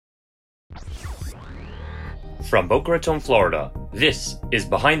From Boca Raton, Florida, this is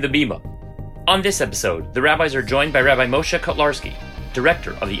Behind the Bima. On this episode, the rabbis are joined by Rabbi Moshe Kotlarsky,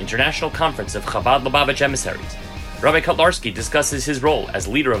 director of the International Conference of Chabad Lubavitch Emissaries. Rabbi Kotlarsky discusses his role as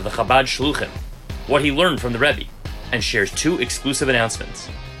leader of the Chabad Shluchim, what he learned from the Rebbe, and shares 2 exclusive announcements.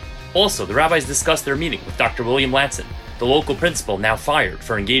 Also, the rabbis discuss their meeting with Dr. William Latson, the local principal now fired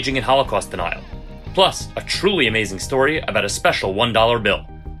for engaging in Holocaust denial. Plus, a truly amazing story about a special $1 bill.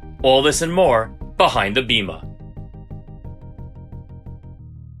 All this and more, Behind the Bima.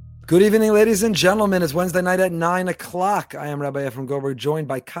 Good evening, ladies and gentlemen. It's Wednesday night at 9 o'clock. I am Rabbi Efrem Goldberg, joined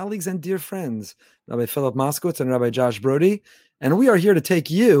by colleagues and dear friends, Rabbi Philip Moskowitz and Rabbi Josh Brody. And we are here to take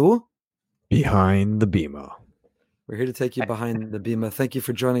you behind the Bima. We're here to take you behind the Bima. Thank you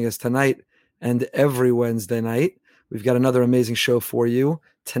for joining us tonight and every Wednesday night. We've got another amazing show for you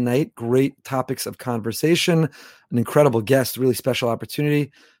tonight. Great topics of conversation, an incredible guest, really special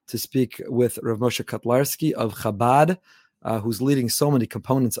opportunity to speak with Rav Moshe Kotlarsky of Chabad, who's leading so many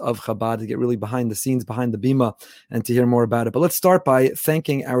components of Chabad, to get really behind the scenes, behind the Bima, and to hear more about it. But let's start by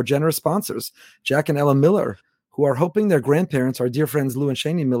thanking our generous sponsors, Jack and Ella Miller, who are hoping their grandparents, our dear friends Lou and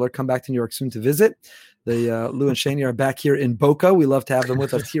Shani Miller, come back to New York soon to visit. Lou and Shani are back here in Boca. We love to have them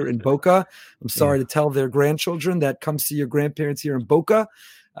with us here in Boca. I'm sorry to tell their grandchildren that come see your grandparents here in Boca.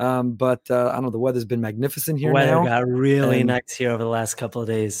 But I don't know, the weather's been magnificent here now. Weather got really nice here over the last couple of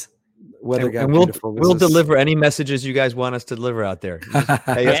days. Weather got beautiful. We'll deliver any messages you guys want us to deliver out there.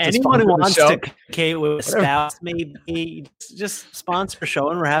 Anyone who wants to communicate with a spouse, maybe just sponsor a show,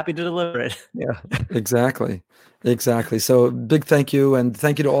 and we're happy to deliver it. Yeah, exactly. So big thank you, and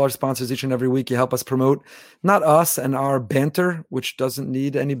thank you to all our sponsors each and every week. You help us promote, not us and our banter, which doesn't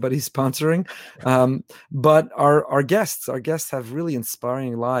need anybody sponsoring, but our guests. Our guests have really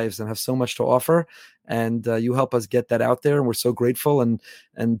inspiring lives and have so much to offer. And you help us get that out there, and we're so grateful. And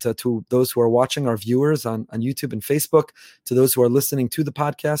to those who are watching, our viewers on YouTube and Facebook, to those who are listening to the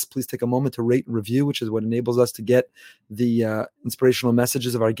podcast, please take a moment to rate and review, which is what enables us to get the inspirational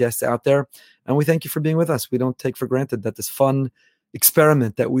messages of our guests out there. And we thank you for being with us. We don't take for granted that this fun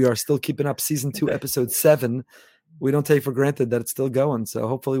experiment that we are still keeping up, season 2, episode 7, we don't take for granted that it's still going. So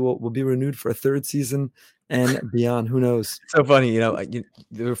hopefully we'll be renewed for a 3rd season and beyond. Who knows? So funny,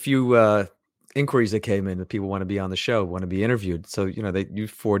 there are a few inquiries that came in that people want to be on the show, want to be interviewed. So, you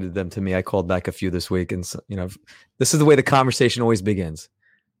forwarded them to me. I called back a few this week. And, so, this is the way the conversation always begins.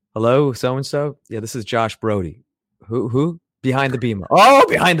 Hello, so-and-so? Yeah, this is Josh Brody. Who? Behind the Bima. Oh,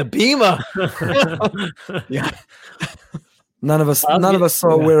 behind the Bima. Yeah. None of us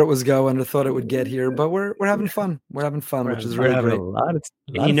saw where it was going or thought it would get here, but we're having fun. We're having fun, which is really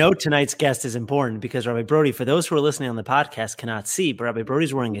great. Tonight's guest is important because Rabbi Brody, for those who are listening on the podcast, cannot see, but Rabbi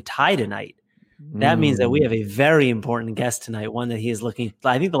Brody's wearing a tie tonight. That means that we have a very important guest tonight, one that he is looking.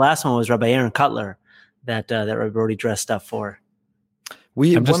 I think the last one was Rabbi Aaron Cutler that Rabbi Brody dressed up for.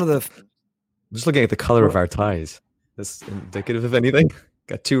 I'm just looking at the color of our ties. This indicative of anything?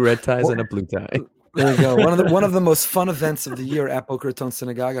 Got 2 red ties and a blue tie. There you go. One of the most fun events of the year at Boca Raton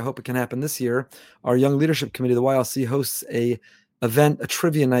Synagogue. I hope it can happen this year. Our Young Leadership Committee, the YLC, hosts a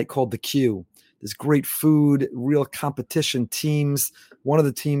trivia night called The Q. There's great food, real competition, teams. One of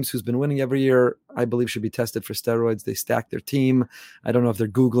the teams who's been winning every year, I believe, should be tested for steroids. They stack their team. I don't know if they're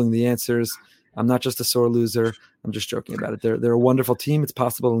Googling the answers. I'm not just a sore loser. I'm just joking about it. They're a wonderful team. It's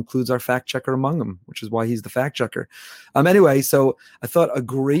possible it includes our fact checker among them, which is why he's the fact checker. Anyway, so I thought a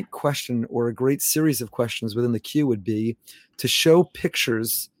great question or a great series of questions within the queue would be to show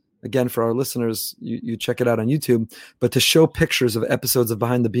pictures. Again, for our listeners, you check it out on YouTube, but to show pictures of episodes of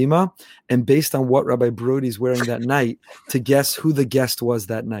Behind the Bima, and based on what Rabbi Brody's wearing that night, to guess who the guest was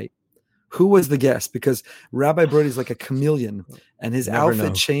that night. Who was the guest? Because Rabbi Brody's like a chameleon, and his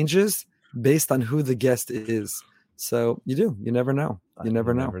outfit changes based on who the guest is. So you never know. You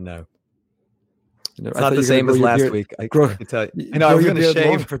never know. It's not the same as last week. I can tell you. I was going to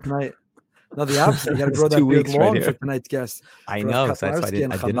shave for tonight. No, the opposite. You got to grow that beard long for tonight's guest. I know. That's why I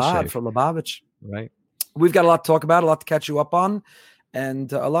didn't shave. For Lubavitch. Right. We've got a lot to talk about, a lot to catch you up on,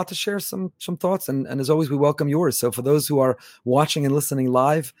 and a lot to share some thoughts. And as always, we welcome yours. So for those who are watching and listening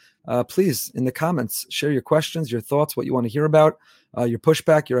live, please, in the comments, share your questions, your thoughts, what you want to hear about, your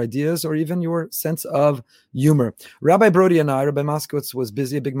pushback, your ideas, or even your sense of humor. Rabbi Brody and I, Rabbi Moskowitz was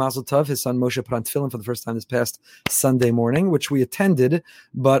busy, a big mazel tov. His son Moshe put on tefillin for the first time this past Sunday morning, which we attended.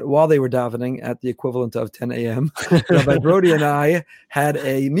 But while they were davening at the equivalent of 10 a.m., Rabbi Brody and I had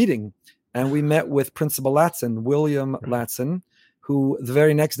a meeting, and we met with Principal Latson, William Latson, who the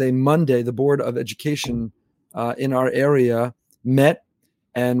very next day, Monday, the Board of Education in our area met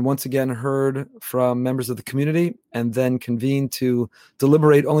and once again heard from members of the community and then convened to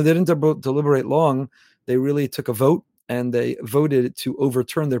deliberate. Only they didn't deliberate long. they really took a vote, and they voted to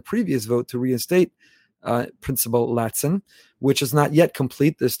overturn their previous vote to reinstate Principal Latson, which is not yet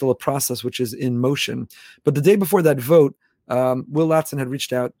complete. There's still a process which is in motion. But the day before that vote, Will Latson had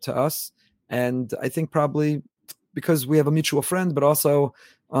reached out to us, and I think probably because we have a mutual friend, but also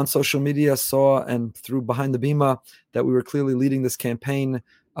on social media saw and through Behind the Bima that we were clearly leading this campaign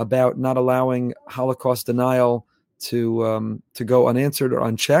about not allowing Holocaust denial to go unanswered or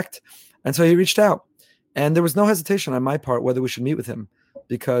unchecked. And so he reached out, and there was no hesitation on my part whether we should meet with him,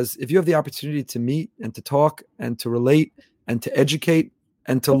 because if you have the opportunity to meet and to talk and to relate and to educate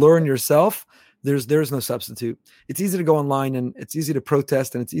and to learn yourself, there's no substitute. It's easy to go online, and it's easy to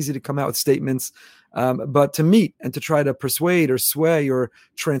protest, and it's easy to come out with statements. But to meet and to try to persuade or sway or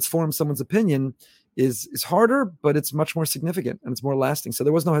transform someone's opinion is harder, but it's much more significant and it's more lasting. So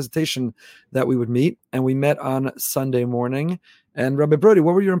there was no hesitation that we would meet, and we met on Sunday morning. And Rabbi Brody,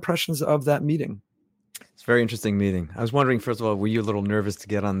 what were your impressions of that meeting? It's a very interesting meeting. I was wondering, first of all, were you a little nervous to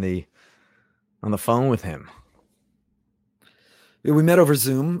get on the phone with him? We met over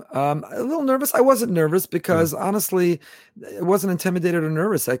Zoom. A little nervous. I wasn't nervous because honestly, I wasn't intimidated or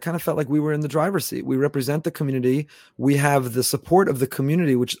nervous. I kind of felt like we were in the driver's seat. We represent the community. We have the support of the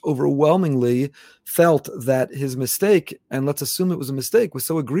community, which overwhelmingly felt that his mistake, and let's assume it was a mistake, was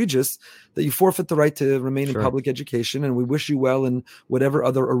so egregious that you forfeit the right to remain in public education. And we wish you well in whatever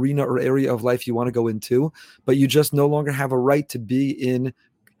other arena or area of life you want to go into, but you just no longer have a right to be in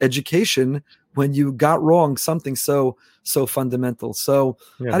education when you got wrong something so fundamental. So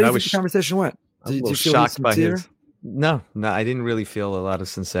how do you think the conversation went? Did you feel shocked by his? No, I didn't really feel a lot of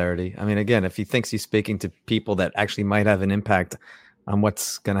sincerity. I mean, again, if he thinks he's speaking to people that actually might have an impact on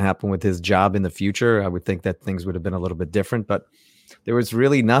what's going to happen with his job in the future, I would think that things would have been a little bit different. But there was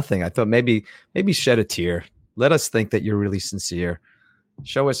really nothing. I thought maybe shed a tear. Let us think that you're really sincere.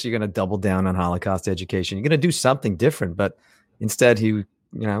 Show us you're going to double down on Holocaust education. You're going to do something different. But instead, he,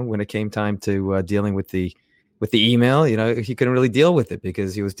 when it came time to dealing with the email, he couldn't really deal with it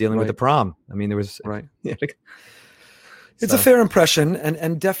because he was dealing with the prom. I mean, there was It's a fair impression,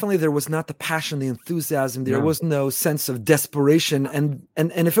 and definitely there was not the passion, the enthusiasm. There was no sense of desperation. And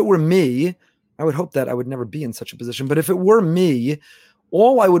if it were me, I would hope that I would never be in such a position. But if it were me,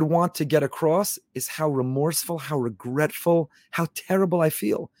 all I would want to get across is how remorseful, how regretful, how terrible I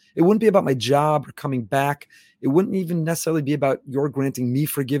feel. It wouldn't be about my job or coming back. It wouldn't even necessarily be about your granting me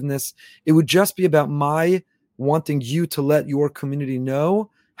forgiveness. It would just be about my wanting you to let your community know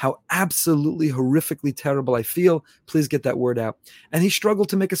how absolutely horrifically terrible I feel. Please get that word out. And he struggled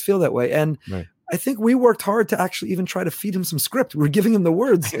to make us feel that way. And I think we worked hard to actually even try to feed him some script. We were giving him the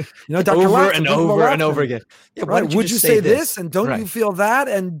words, Dr. over and over again. Yeah, right. Would you say this? And don't you feel that?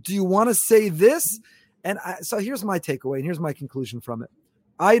 And do you want to say this? And so here's my takeaway, and here's my conclusion from it.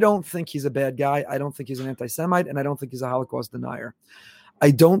 I don't think he's a bad guy. I don't think he's an anti-Semite, and I don't think he's a Holocaust denier.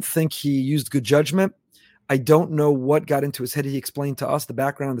 I don't think he used good judgment. I don't know what got into his head. He explained to us the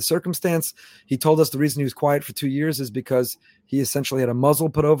background, the circumstance. He told us the reason he was quiet for 2 years is because he essentially had a muzzle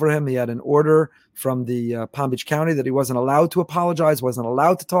put over him. He had an order from the Palm Beach County that he wasn't allowed to apologize, wasn't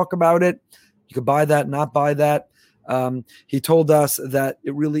allowed to talk about it. You could buy that, not buy that. He told us that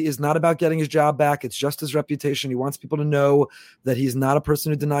it really is not about getting his job back. It's just his reputation. He wants people to know that he's not a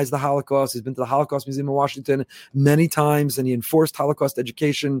person who denies the Holocaust. He's been to the Holocaust Museum in Washington many times, and he enforced Holocaust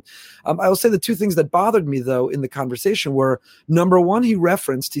education. I will say the two things that bothered me, though, in the conversation were, number one, he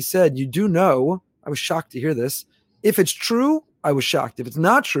said, you do know, I was shocked to hear this. If it's true, I was shocked. If it's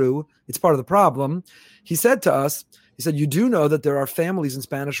not true, it's part of the problem. He said to us, he said, you do know that there are families in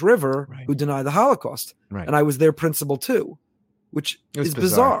Spanish River who deny the Holocaust. Right. And I was their principal too, which is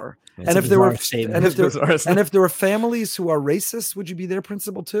bizarre. And if there were families who are racist, would you be their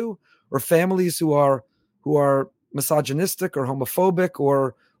principal too? Or families who are misogynistic or homophobic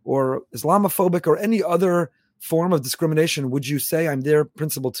or Islamophobic or any other form of discrimination, would you say I'm their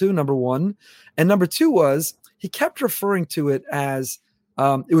principal too? Number one. And number two was he kept referring to it as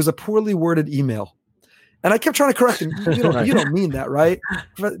it was a poorly worded email. And I kept trying to correct him. You don't mean that, right?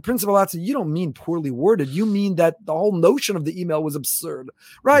 Principal Latson, you don't mean poorly worded. You mean that the whole notion of the email was absurd,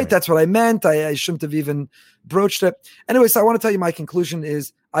 right? That's what I meant. I shouldn't have even broached it. Anyway, so I want to tell you my conclusion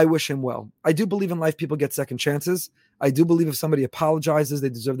is I wish him well. I do believe in life people get second chances. I do believe if somebody apologizes, they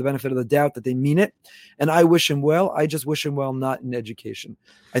deserve the benefit of the doubt that they mean it. And I wish him well. I just wish him well, not in education.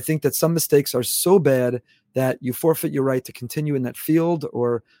 I think that some mistakes are so bad that you forfeit your right to continue in that field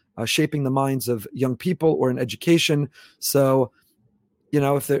or shaping the minds of young people or in education. So,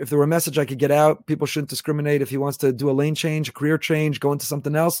 if there were a message I could get out, people shouldn't discriminate. If he wants to do a lane change, a career change, go into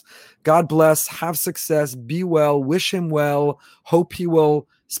something else, God bless, have success, be well, wish him well, hope he will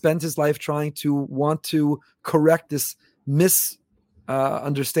spend his life trying to want to correct this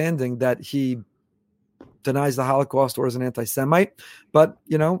misunderstanding that he denies the Holocaust or is an anti-Semite. But,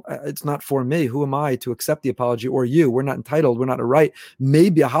 it's not for me. Who am I to accept the apology, or you? We're not entitled. We're not a right.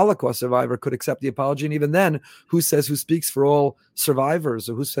 Maybe a Holocaust survivor could accept the apology. And even then, who speaks for all survivors,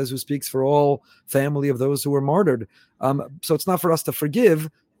 or who speaks for all family of those who were martyred? So it's not for us to forgive,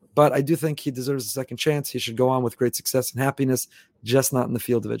 but I do think he deserves a second chance. He should go on with great success and happiness, just not in the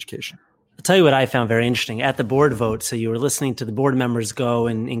field of education. I'll tell you what I found very interesting at the board vote. So you were listening to the board members go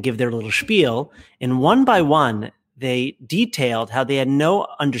and give their little spiel, and one by one, they detailed how they had no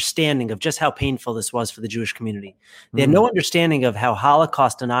understanding of just how painful this was for the Jewish community. They had no understanding of how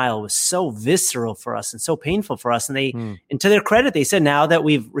Holocaust denial was so visceral for us and so painful for us. And and to their credit, they said, now that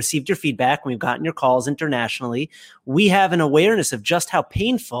we've received your feedback and we've gotten your calls internationally, we have an awareness of just how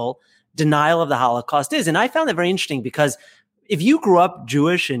painful denial of the Holocaust is. And I found that very interesting, because if you grew up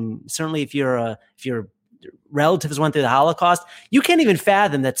Jewish, and certainly if your relatives went through the Holocaust, you can't even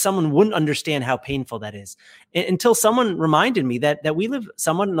fathom that someone wouldn't understand how painful that is, until someone reminded me that we live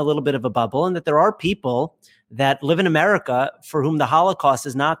somewhat in a little bit of a bubble, and that there are people that live in America for whom the Holocaust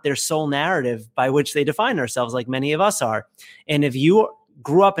is not their sole narrative by which they define ourselves, like many of us are. And if you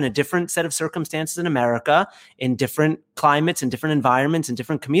grew up in a different set of circumstances in America, in different climates and different environments and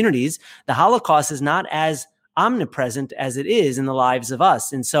different communities, the Holocaust is not as omnipresent as it is in the lives of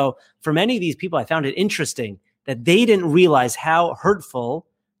us. And so for many of these people, I found it interesting that they didn't realize how hurtful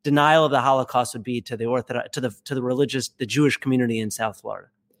denial of the Holocaust would be to the the Jewish community in South Florida.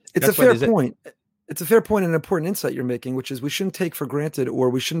 It's a fair point. It's a fair point and an important insight you're making, which is we shouldn't take for granted, or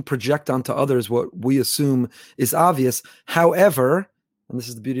we shouldn't project onto others what we assume is obvious. However, and this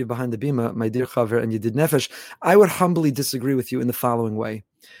is the beauty of Behind the Bima, my dear Chaver and Yedid Nefesh, I would humbly disagree with you in the following way.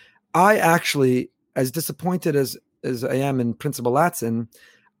 I actually, as disappointed as I am in Principal Latson,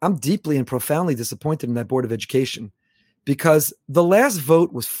 I'm deeply and profoundly disappointed in that Board of Education, because the last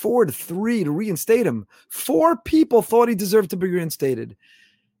vote was 4-3 to reinstate him. 4 people thought he deserved to be reinstated.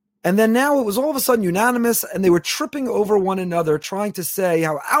 And then now it was all of a sudden unanimous, and they were tripping over one another, trying to say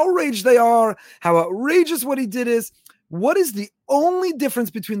how outraged they are, how outrageous what he did is. What is the only difference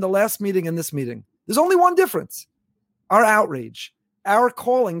between the last meeting and this meeting? There's only one difference: our outrage. Our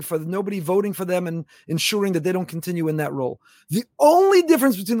calling for nobody voting for them and ensuring that they don't continue in that role. The only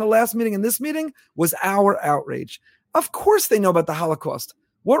difference between the last meeting and this meeting was our outrage. Of course they know about the Holocaust.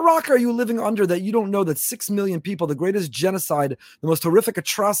 What rock are you living under that you don't know that 6 million people, the greatest genocide, the most horrific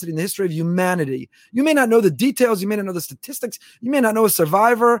atrocity in the history of humanity? You may not know the details. You may not know the statistics. You may not know a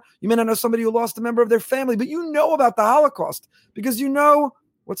survivor. You may not know somebody who lost a member of their family, but you know about the Holocaust because you know.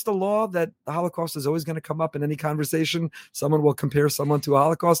 What's the law that the Holocaust is always going to come up in any conversation? Someone will compare someone to a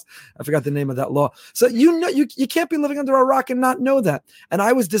Holocaust. I forgot the name of that law. So you know you can't be living under a rock and not know that. And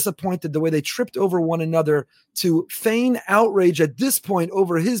I was disappointed the way they tripped over one another to feign outrage at this point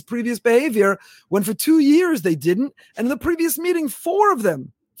over his previous behavior, when for 2 years they didn't. And in the previous meeting, 4 of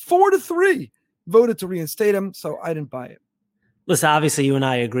them, 4-3, voted to reinstate him. So I didn't buy it. Listen, obviously, you and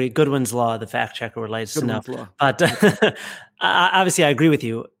I agree. Goodwin's Law, the fact checker would like to know. But obviously, I agree with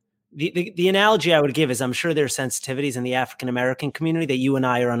you. The analogy I would give is I'm sure there are sensitivities in the African-American community that you and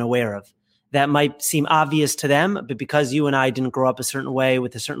I are unaware of. That might seem obvious to them, but because you and I didn't grow up a certain way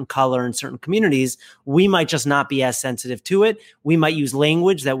with a certain color in certain communities, we might just not be as sensitive to it. We might use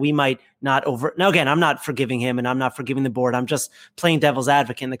language that we might not over. Now, again, I'm not forgiving him and I'm not forgiving the board. I'm just playing devil's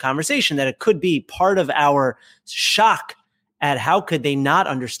advocate in the conversation that it could be part of our shock at how could they not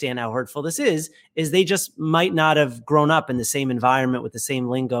understand how hurtful this is they just might not have grown up in the same environment with the same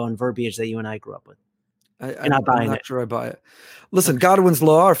lingo and verbiage that you and I grew up with. I'm not sure I buy it. Listen, Godwin's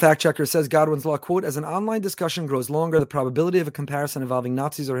Law, our fact checker says Godwin's Law, quote, as an online discussion grows longer, the probability of a comparison involving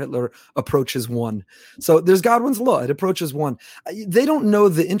Nazis or Hitler approaches 1. So there's Godwin's Law. It approaches 1. They don't know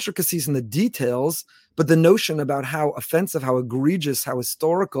the intricacies and the details, but the notion about how offensive, how egregious, how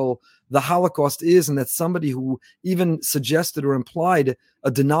historical the Holocaust is, and that somebody who even suggested or implied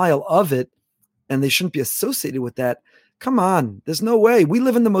a denial of it, and they shouldn't be associated with that. Come on. There's no way. We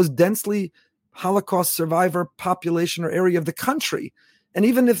live in the most densely Holocaust survivor population or area of the country. And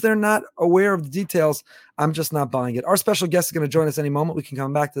even if they're not aware of the details, I'm just not buying it. Our special guest is going to join us any moment. We can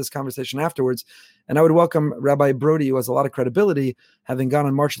come back to this conversation afterwards. And I would welcome Rabbi Brody, who has a lot of credibility, having gone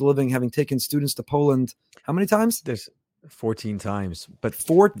on March of the Living, having taken students to Poland. How many times? There's 14 times. But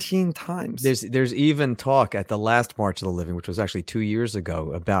 14 times. There's even talk at the last March of the Living, which was actually 2 years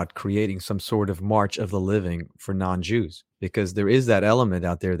ago, about creating some sort of March of the Living for non-Jews, because there is that element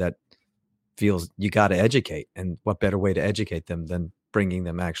out there that feels you got to educate, and what better way to educate them than bringing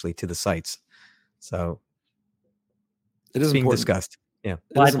them actually to the sites. So it is being important. discussed. Yeah.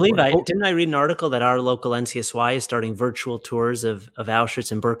 Well, I believe didn't I read an article that our local NCSY is starting virtual tours of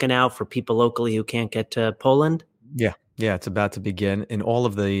Auschwitz and Birkenau for people locally who can't get to Poland? Yeah. Yeah, it's about to begin in all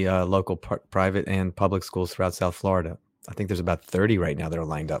of the local private and public schools throughout South Florida. I think there's about 30 right now that are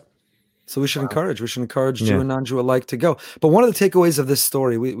lined up. So we should encourage Jew and non-Jew alike to go. But one of the takeaways of this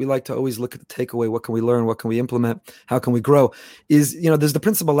story, we like to always look at the takeaway. What can we learn? What can we implement? How can we grow? Is, there's the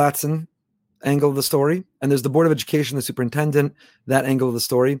Principal Latson angle of the story, and there's the Board of Education, the superintendent, that angle of the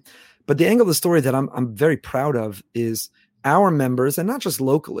story. But the angle of the story that I'm very proud of is our members, and not just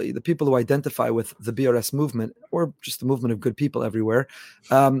locally, the people who identify with the BRS movement or just the movement of good people everywhere.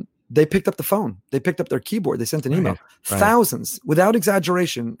 They picked up the phone. They picked up their keyboard. They sent an email. Right. Thousands, without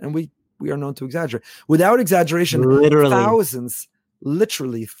exaggeration, and we are known to exaggerate. Without exaggeration,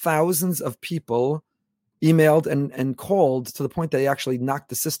 literally thousands of people emailed and called to the point that they actually knocked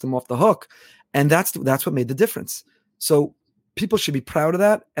the system off the hook. And that's what made the difference. So people should be proud of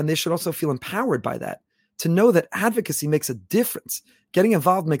that. And they should also feel empowered by that, to know that advocacy makes a difference. Getting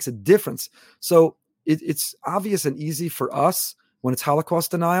involved makes a difference. So it's obvious and easy for us when it's Holocaust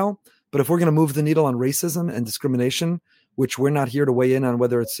denial. But if we're going to move the needle on racism and discrimination, which we're not here to weigh in on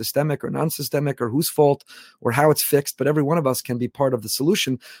whether it's systemic or non-systemic or whose fault or how it's fixed, but every one of us can be part of the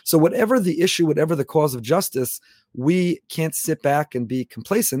solution. So whatever the issue, whatever the cause of justice, we can't sit back and be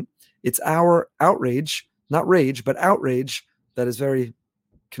complacent. It's our outrage, not rage, but outrage that is very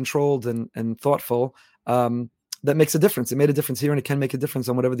controlled and thoughtful, that makes a difference. It made a difference here, and it can make a difference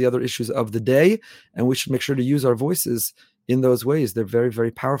on whatever the other issues of the day. And we should make sure to use our voices in those ways. They're very,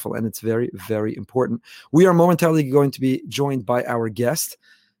 very powerful, and it's very, very important. We are momentarily going to be joined by our guest,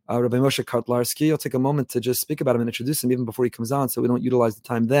 Rabbi Moshe Kotlarsky. I'll take a moment to just speak about him and introduce him even before he comes on, so we don't utilize the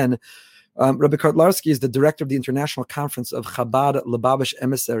time then. Rabbi Kotlarsky is the director of the International Conference of Chabad Lubavitch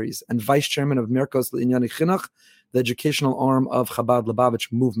Emissaries and vice chairman of Merkos L'Inyani Chinuch, the educational arm of Chabad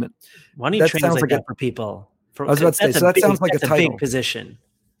Lubavitch movement. Why don't you translate that for people? I was about to say, so that sounds like a title. Big position.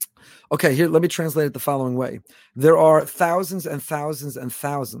 Okay, here, let me translate it the following way. There are thousands and thousands and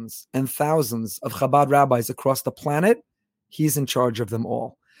thousands and thousands of Chabad rabbis across the planet. He's in charge of them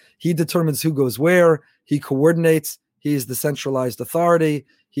all. He determines who goes where. He coordinates. He is the centralized authority.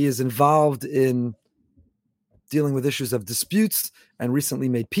 He is involved in dealing with issues of disputes and recently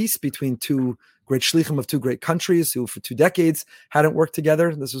made peace between two great shlichim of two great countries who for 2 decades hadn't worked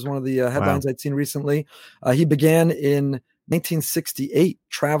together. This was one of the headlines I'd seen recently. He began in 1968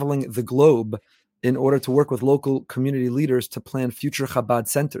 traveling the globe in order to work with local community leaders to plan future Chabad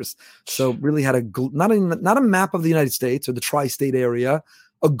centers. So really had not a map of the United States or the tri-state area,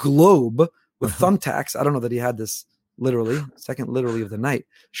 a globe with thumbtacks. I don't know that he had this second literally of the night,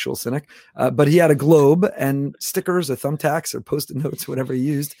 Shul Cynic. But he had a globe and stickers or thumbtacks or post-it notes, whatever he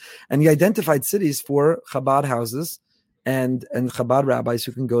used. And he identified cities for Chabad houses and Chabad rabbis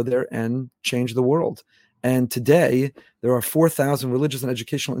who can go there and change the world. And today, there are 4,000 religious and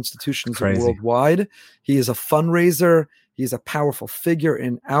educational institutions worldwide. He is a fundraiser. He is a powerful figure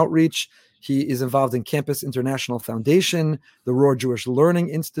in outreach. He is involved in Campus International Foundation, the Rohr Jewish Learning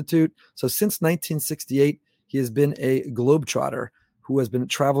Institute. So since 1968, he has been a globetrotter who has been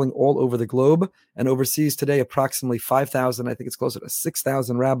traveling all over the globe and oversees today approximately 5,000, I think it's closer to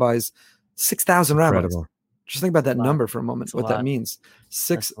 6,000 rabbis. 6,000 rabbis. Just think about that number for a moment, what that means.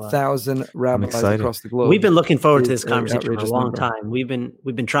 6,000 rabbis across the globe. We've been looking forward to this conversation for a long time. We've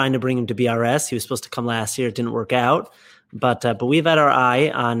been trying to bring him to BRS. He was supposed to come last year. It didn't work out. But we've had our eye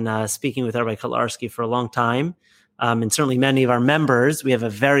on speaking with Rabbi Kotlarsky for a long time. And certainly many of our members, we have a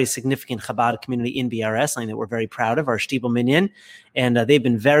very significant Chabad community in BRS, something that we're very proud of, our Shtibel Minyan. And they've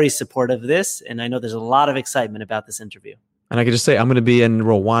been very supportive of this. And I know there's a lot of excitement about this interview. And I could just say, I'm going to be in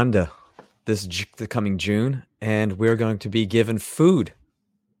Rwanda the coming June, and we're going to be given food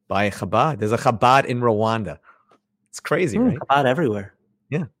by Chabad. There's a Chabad in Rwanda. It's crazy, right? Chabad everywhere.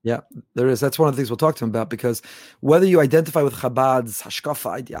 Yeah, there is. That's one of the things we'll talk to him about, because whether you identify with Chabad's hashkafa,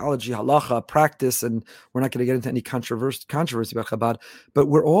 ideology, halacha, practice, and we're not going to get into any controversy about Chabad, but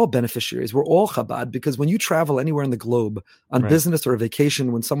we're all beneficiaries. We're all Chabad, because when you travel anywhere in the globe on business or a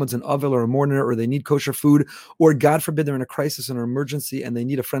vacation, when someone's an Avel or a mourner, or they need kosher food, or God forbid they're in a crisis or an emergency and they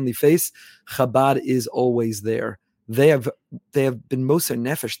need a friendly face, Chabad is always there. They have been Moser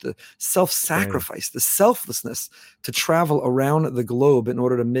Nefesh, the self-sacrifice, the selflessness to travel around the globe in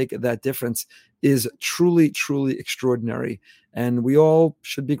order to make that difference is truly, truly extraordinary. And we all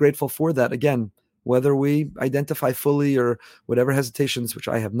should be grateful for that. Again, whether we identify fully or whatever hesitations, which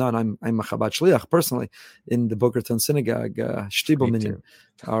I have none. I'm a Chabad Shliach personally in the Boca Raton Synagogue, Shtibel Minyan,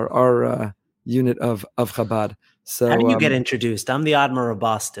 our unit of Chabad. So how do you get introduced? I'm the Admiral of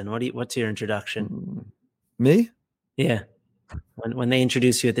Boston. What's your introduction? Me? Yeah. when they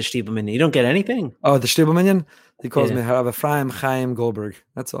introduce you at the Stiebel-Minyan? You don't get anything. Oh, the Stiebel-Minyan? He calls Yeah. me Harav Ephraim Chaim Goldberg.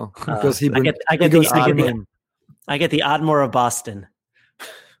 That's all. He Uh, goes Hebrew. I get he goes the Hebrew name. I get the Oddmore of Boston.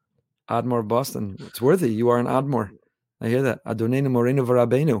 Admor Boston. It's worthy. You are an Admor. I hear that. Adonenu Morenu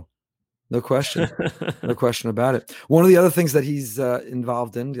V'Rabbeinu. No question. No question about it. One of the other things that he's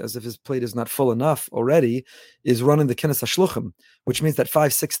involved in, as if his plate is not full enough already, is running the Knesset Shluchim, which means that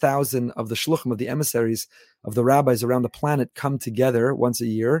 5,000-6,000 of the Shluchim, of the emissaries of the rabbis around the planet, come together once a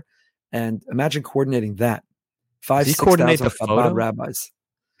year. And imagine coordinating that. Does he coordinate 5,000-6,000 the Chabad photo? rabbis.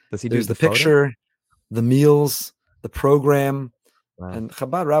 Does he do There's the photo? picture, the meals, the program. Wow. And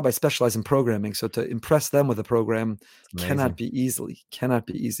Chabad rabbis specialize in programming, so to impress them with a program It's cannot amazing.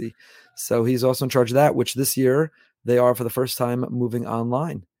 be easy. So he's also in charge of that, which this year they are for the first time moving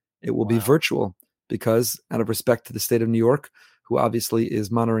online. It will be Wow. virtual because, out of respect to the state of New York, who obviously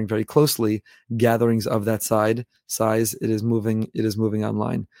is monitoring very closely gatherings of that size, it is moving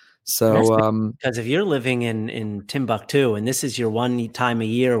online. So Because if you're living in Timbuktu and this is your one time a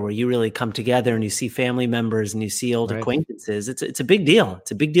year where you really come together and you see family members and you see old Right. acquaintances, it's a big deal.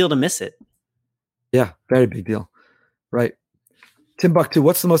 It's a big deal to miss it. yeah, very big deal. Right. Timbuktu,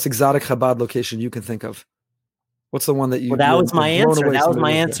 what's the most exotic Chabad location you can think of? What's the one that you Well, that you're- was my you're blown answer. away That was somebody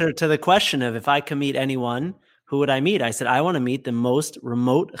my was there? answer to the question of if I could meet anyone, who would I meet? I said, I want to meet the most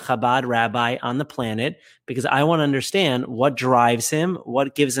remote Chabad rabbi on the planet because I want to understand what drives him,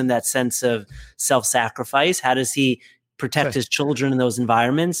 what gives him that sense of self-sacrifice. How does he protect Right. his children in those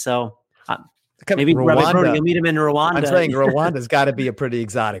environments? So Come- maybe Rabbi Brody, Rwanda. you'll meet him in Rwanda. I'm saying Rwanda's got to be a pretty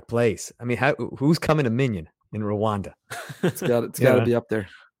exotic place. I mean, who's coming to Minyan in Rwanda? It's got Yeah. to be up there.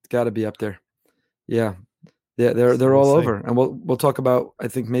 It's got to be up there. Yeah. They're all insane. over. And we'll talk about, I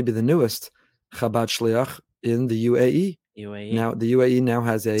think, maybe the newest Chabad Shliach in the UAE. UAE. Now the UAE now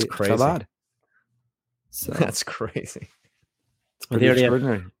has a That's crazy. Chabad. So That's crazy. it's Well, pretty they already have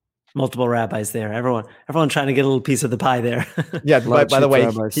extraordinary. multiple rabbis there. Everyone trying to get a little piece of the pie there. Yeah. lot of By the chief way,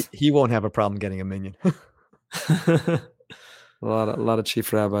 rabbis. he won't have a problem getting a Minyan. A lot of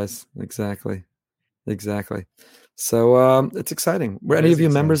chief rabbis. Exactly. So it's exciting. Were It any is of you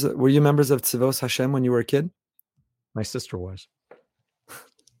exciting. were you members of Tzivos Hashem when you were a kid? My sister was.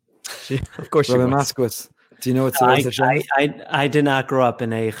 Of course she Rabbi was. Moskowitz, do you know what Tzivos Hashem is? I did not grow up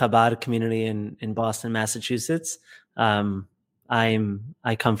in a Chabad community in Boston, Massachusetts. I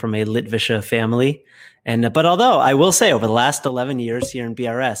come from a Litvisha family, but although I will say over the last 11 years here in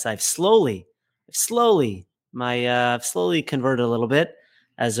BRS, I've slowly converted a little bit.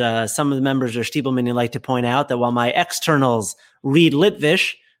 As some of the members of Stiebel-Minyan like to point out, that while my externals read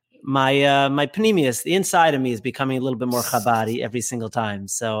Litvish, my panemius, the inside of me, is becoming a little bit more Chabadi every single time.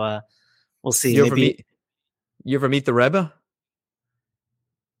 So we'll see. You ever meet the Rebbe?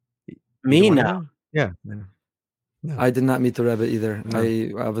 Me You wanna no. know? Yeah. No. I did not meet the Rebbe either. No.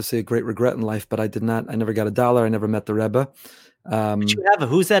 I obviously a great regret in life, but I did not. I never got $1. I never met the Rebbe. But you have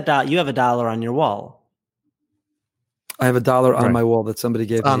who's that? You have $1 on your wall. I have $1 on Right. my wall that somebody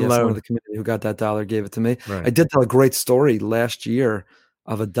gave It's me. on Yes, one loan. of the community who got that $1 gave it to me. Right. I did tell a great story last year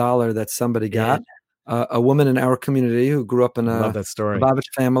of $1 that somebody got. A woman in our community who grew up in I love a that story.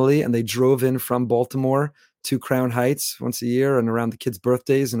 Lubavitch family, and they drove in from Baltimore to Crown Heights once a year and around the kids'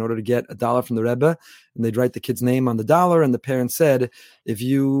 birthdays in order to get $1 from the Rebbe. And they'd write the kid's name on the $1. And the parents said, if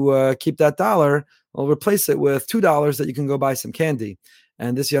you keep that $1, we'll replace it with $2 that you can go buy some candy.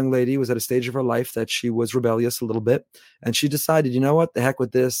 And this young lady was at a stage of her life that she was rebellious a little bit. And she decided, you know what, the heck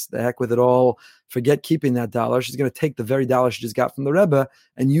with this, the heck with it all. Forget keeping that $1. She's going to take the very $1 she just got from the Rebbe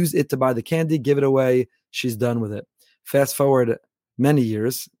and use it to buy the candy, give it away. She's done with it. Fast forward many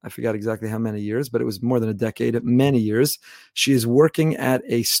years. I forgot exactly how many years, but it was more than a decade, many years. She is working at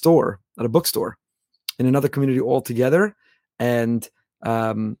a store, at a bookstore in another community altogether. And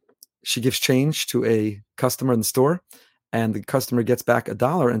she gives change to a customer in the store. And the customer gets back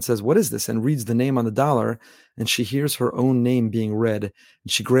 $1 and says, what is this? And reads the name on the $1. And she hears her own name being read. And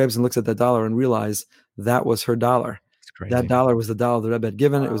she grabs and looks at that $1 and realizes that was her $1. It's crazy. That $1 was the $1 the Rebbe had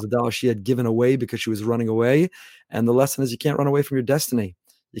given. It was the $1 she had given away because she was running away. And the lesson is you can't run away from your destiny.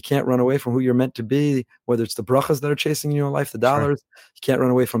 You can't run away from who you're meant to be, whether it's the brachas that are chasing you in life, the dollars. You can't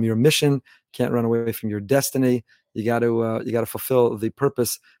run away from your mission. You can't run away from your destiny. You got to fulfill the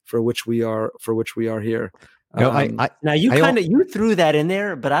purpose for which we are here. No, Now you threw that in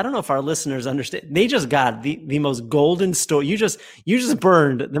there, but I don't know if our listeners understand. They just got the most golden story. You just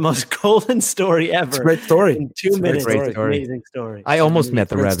burned the most golden story ever. It's a great story. In 2 minutes. great story. Amazing story. I almost met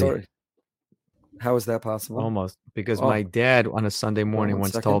the Great Rebbe. story. How is that possible? Almost, because Oh. my dad on a Sunday morning one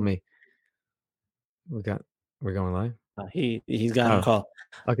once second. told me we're going live. He's got a call.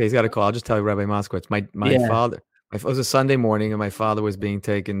 Okay, he's got a call. I'll just tell you, Rabbi Moskowitz. My Yeah. father, It was a Sunday morning, and my father was being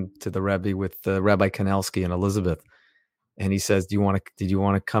taken to the Rebbe with Rabbi Kanelsky and Elizabeth. And he says, did you want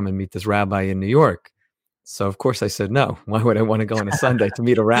to come and meet this rabbi in New York? So, of course, I said, no. Why would I want to go on a Sunday to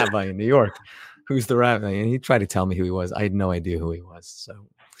meet a rabbi in New York? Who's the rabbi? And he tried to tell me who he was. I had no idea who he was.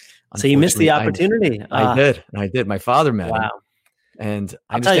 So you missed the opportunity. I did. My father met him. And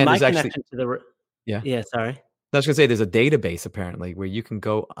I I'll tell you understand my there's connection to the... Yeah, sorry. I was going to say there's a database apparently where you can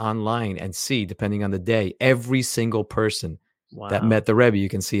go online and see, depending on the day, every single person that met the Rebbe. You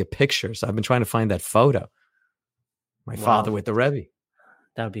can see a picture. So I've been trying to find that photo. My father with the Rebbe.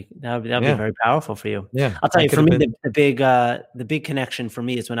 That'd be very powerful for you. Yeah, I'll tell you. For me, the big connection for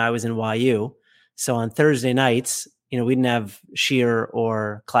me is when I was in YU. So on Thursday nights, we didn't have shiur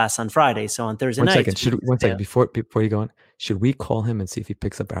or class on Friday. So on Thursday nights, one second before you go on, should we call him and see if he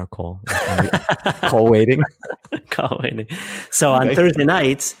picks up our call? Call waiting. Call waiting. So on Thursday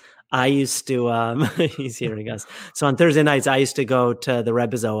nights, I used to. He's hearing us. So on Thursday nights, I used to go to the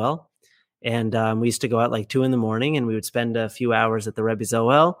Rebbe's Ohel. And we used to go out like 2 a.m, and we would spend a few hours at the Rebbe's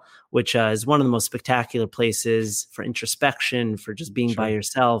Ohel, which is one of the most spectacular places for introspection, for just being by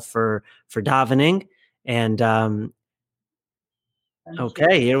yourself, for davening. And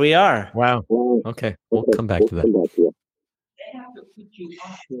okay, here we are. Wow. Okay, we'll come back to that.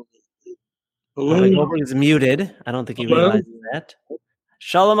 Rabbi Goldberg is muted. I don't think he realizes that.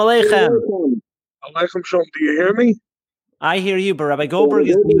 Shalom Aleichem. Aleichem Shalom. Do you hear me? I hear you, but Rabbi Goldberg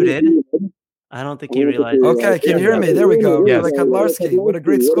is muted. I don't think he realizes. Okay, can you hear me? There we go. Yes. Rabbi Kotlarsky, what a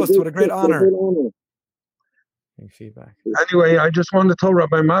great schus, what a great honor. Feedback. Anyway, I just wanted to tell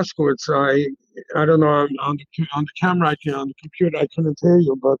Rabbi Moskowitz, I don't know, on the camera, on the computer, I couldn't hear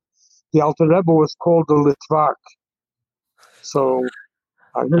you, but the Alter Rebbe was called the Litvak. So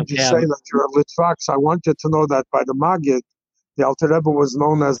I heard you say that you're a Litvak, so I want you to know that by the Maggid, the Alter Rebbe was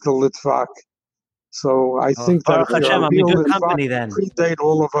known as the Litvak. So I think that Hashem, I'm in good company then. Predate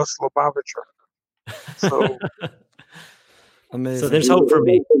all of us Lubavitcher. So amazing. So there's hope for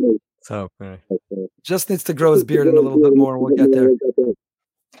me. So just needs to grow his beard in a little bit more. We'll get there.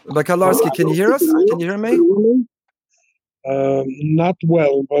 But Kotlarsky, can you hear us? Can you hear me? Not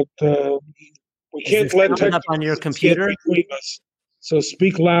well, but we can't let technology up on your computer between us. So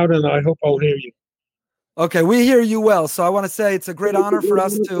speak loud, and I hope I'll hear you. Okay, we hear you well. So I want to say it's a great honor for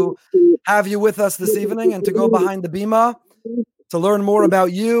us to have you with us this evening and to go behind the bima to learn more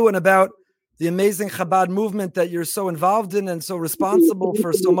about you and about the amazing Chabad movement that you're so involved in and so responsible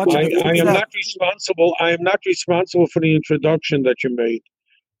for so much of it. I am not responsible. I am not responsible for the introduction that you made.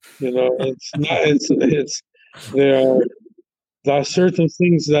 It's not. There are certain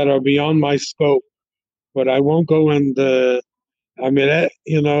things that are beyond my scope, but I won't go and.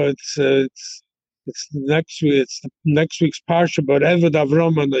 It's next week. It's next week's parsha, but Eved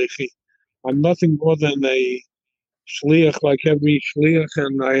Avram Anechi. I'm nothing more than a shliach, like every shliach,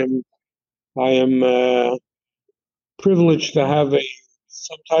 and I am privileged to have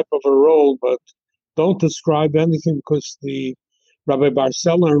some type of a role. But don't describe anything, because the Rabbi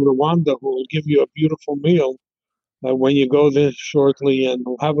Barcella in Rwanda, who will give you a beautiful meal when you go there shortly, and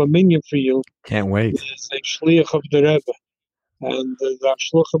will have a minyan for you. Can't wait. Is a shliach of the Rebbe. And there are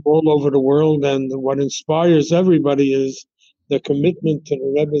shluchim all over the world, and what inspires everybody is the commitment to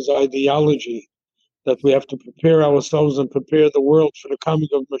the Rebbe's ideology, that we have to prepare ourselves and prepare the world for the coming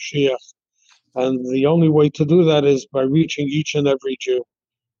of Mashiach. And the only way to do that is by reaching each and every Jew.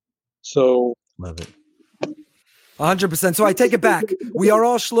 So, love it. 100%. So I take it back. We are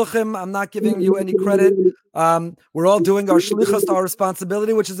all shluchim. I'm not giving you any credit. We're all doing our shlichus, our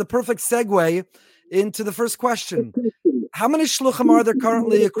responsibility, which is a perfect segue into the first question. How many shluchim are there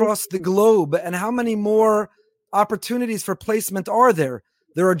currently across the globe, and how many more opportunities for placement are there?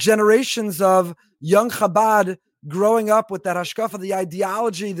 There are generations of young Chabad growing up with that hashkafa, the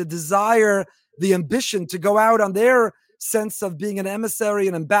ideology, the desire, the ambition to go out on their sense of being an emissary,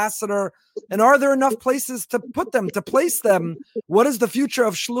 an ambassador. And are there enough places to put them, to place them? What does the future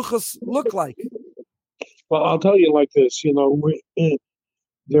of shluchus look like? Well, I'll tell you like this,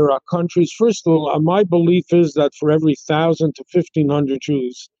 there are countries. First of all, my belief is that for every 1,000 to 1,500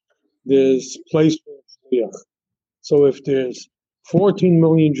 Jews, there's place for shliach. So if there's 14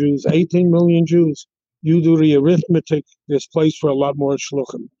 million Jews, 18 million Jews, you do the arithmetic, there's place for a lot more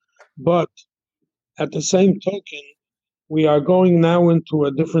shluchim. But at the same token, we are going now into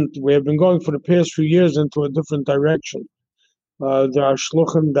we have been going for the past few years into a different direction. There are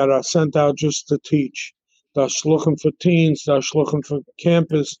shluchim that are sent out just to teach. There are shluchim for teens, there are shluchim for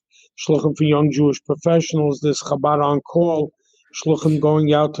campus, shluchim for young Jewish professionals, there's Chabad on call, shluchim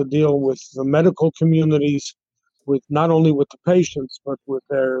going out to deal with the medical communities, with not only with the patients, but with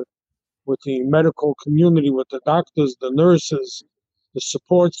with the medical community, with the doctors, the nurses, the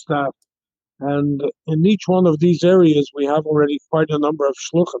support staff. And in each one of these areas, we have already quite a number of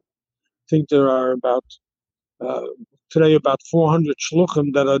shluchim. I think there are today about 400 shluchim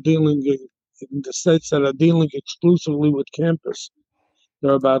that are dealing in the states that are dealing exclusively with campus.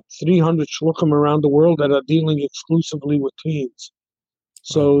 There are about 300 shluchim around the world that are dealing exclusively with teens.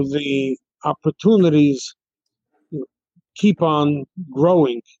 So the opportunities keep on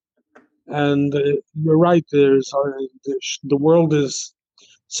growing. And you're right, the world is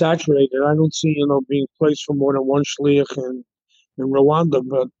saturated. I don't see, being placed for more than one shliach in Rwanda,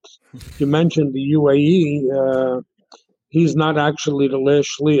 but you mentioned the UAE. He's not actually the last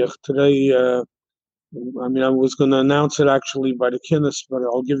shliach. Today, I was going to announce it actually by the Kinnis, but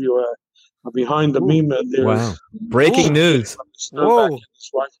I'll give you a behind the meme. Wow. Breaking news. Whoa. Back in his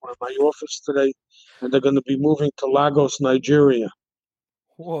wife were in my office today, and they're going to be moving to Lagos, Nigeria.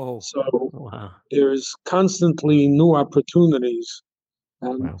 Whoa. So there's constantly new opportunities.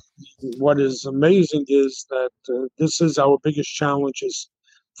 And what is amazing is that this is our biggest challenge, is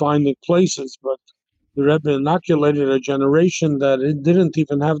finding places. But the Rebbe inoculated a generation that it didn't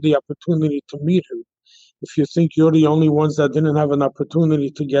even have the opportunity to meet him. If you think you're the only ones that didn't have an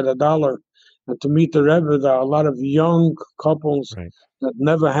opportunity to get $1 and to meet the Rebbe, there are a lot of young couples that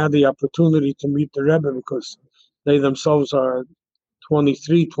never had the opportunity to meet the Rebbe because they themselves are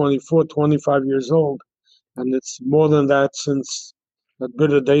 23, 24, 25 years old. And it's more than that since that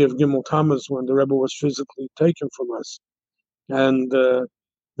bitter day of Gimel Tammuz when the Rebbe was physically taken from us. And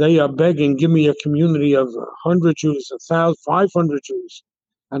they are begging, give me a community of 100 Jews, 1,000, 500 Jews,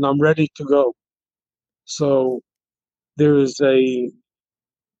 and I'm ready to go. So there is a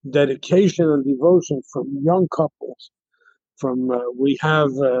dedication and devotion from young couples. We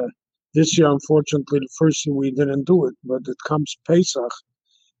have this year, unfortunately, the first year we didn't do it, but it comes Pesach.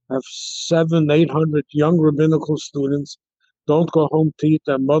 I have 700-800 young rabbinical students don't go home to eat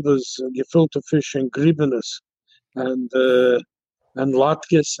their mother's gefilte fish and gribenes and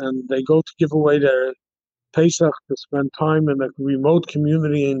latkes, and they go to give away their Pesach to spend time in a remote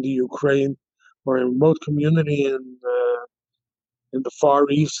community in the Ukraine or a remote community in the Far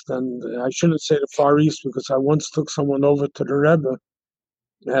East. And I shouldn't say the Far East because I once took someone over to the Rebbe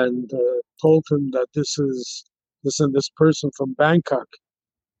and told him that this is this person from Bangkok.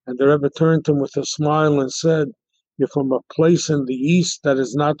 And the Rebbe turned to him with a smile and said, you're from a place in the East that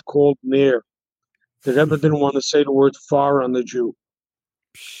is not called near. The Rebbe didn't want to say the word far on the Jew.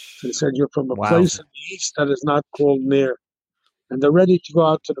 So he said, you're from a place in the East that is not called near. And they're ready to go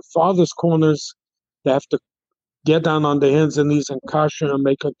out to the farthest corners. They have to get down on their hands and knees and kasher and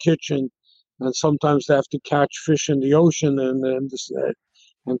make a kitchen. And sometimes they have to catch fish in the ocean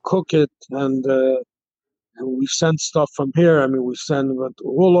and cook it. And we send stuff from here. We send it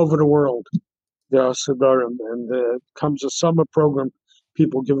all over the world. There are Siddharim. And comes a summer program.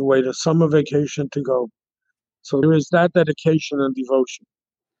 People give away the summer vacation to go. So there is that dedication and devotion.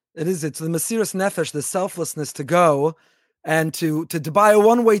 It is. It's the Mesiras Nefesh, the selflessness to go and to buy a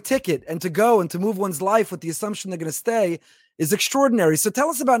one-way ticket and to go and to move one's life with the assumption they're going to stay is extraordinary. So tell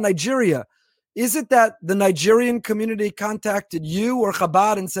us about Nigeria. Is it that the Nigerian community contacted you or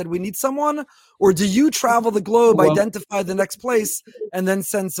Chabad and said, we need someone? Or do you travel the globe, identify the next place, and then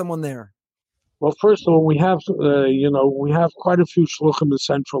send someone there? Well, first of all, we have quite a few shluchim in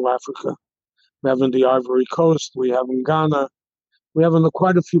Central Africa. We have in the Ivory Coast. We have in Ghana. We have in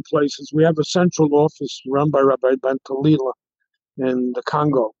quite a few places. We have a central office run by Rabbi Ben Talila in the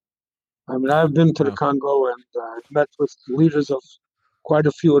Congo. I've been to the Congo and I've met with leaders of quite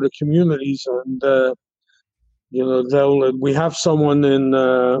a few of the communities. And, we have someone in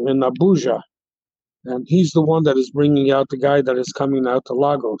Abuja, and he's the one that is bringing out the guy that is coming out to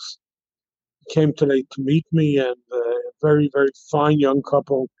Lagos. He came today to meet me, and a very, very fine young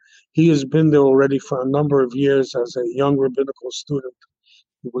couple. He has been there already for a number of years as a young rabbinical student.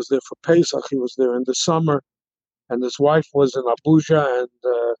 He was there for Pesach. He was there in the summer, and his wife was in Abuja, and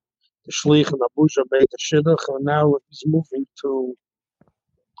the shliach in Abuja made the shidduch, and now he's moving to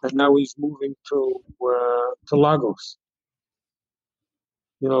Lagos.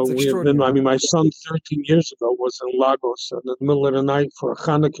 We have been. My son 13 years ago was in Lagos in the middle of the night for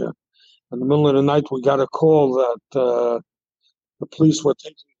Hanukkah. In the middle of the night, we got a call that the police were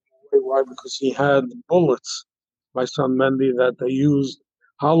taking him away. Why? Because he had bullets. My son Mendy, that they used,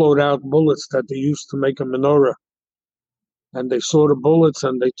 hollowed out bullets that they used to make a menorah. And they saw the bullets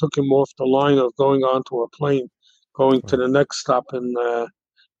and they took him off the line of going onto a plane, going to the next stop in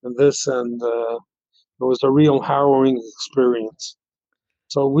this. And it was a real harrowing experience.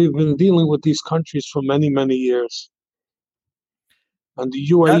 So we've been dealing with these countries for many, many years. And the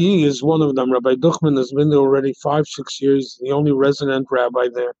UAE is one of them. Rabbi Duchman has been there already 5-6 years, the only resident rabbi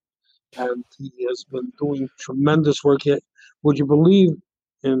there. And he has been doing tremendous work. Would you believe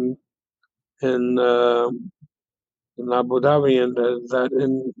in in Abu Dhabi and that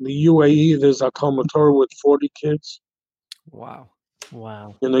in the UAE there's a Talmud Torah with 40 kids? Wow.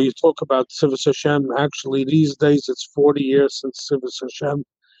 Wow. You know, you talk about Tzivos Hashem. Actually, these days it's 40 years since Tzivos Hashem,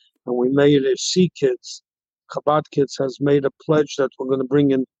 and we made a Kids, Chabad Kids has made a pledge that we're going to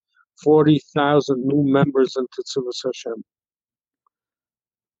bring in 40,000 new members into Tzivos Hashem.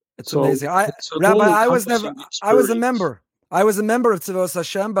 It's amazing. Rabbi, I was a member. I was a member of Tzivos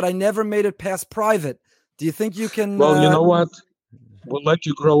Hashem, but I never made it past private. Do you think you can? Well, you know what? We'll let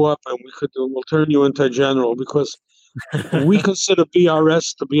you grow up, and we'll turn you into a general, because we consider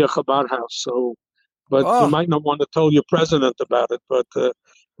BRS to be a Chabad house. So, but you might not want to tell your president about it. But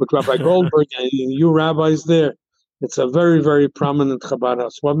with Rabbi Goldberg and you rabbis there, it's a very, very prominent Chabad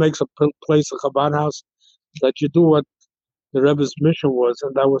house. What makes a place a Chabad house? That you do what the Rebbe's mission was,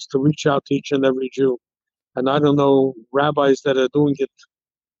 and that was to reach out to each and every Jew. And I don't know rabbis that are doing it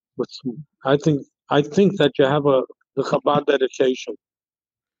with. I think that you have the Chabad dedication.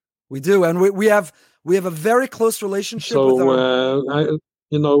 We do, and we have a very close relationship. So, with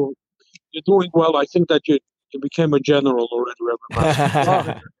you're doing well. I think that you became a general already,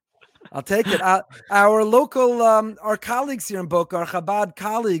 Rebbe. I'll take it. Our local, our colleagues here in Boca, our Chabad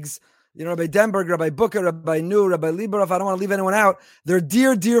colleagues, Rabbi Denberg, Rabbi Booker, Rabbi Nu, Rabbi Lieberov, I don't want to leave anyone out. They're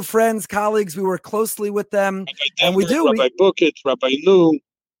dear, dear friends, colleagues. We work closely with them. Rabbi Denberg, and we do. Rabbi Booker, Rabbi Nu,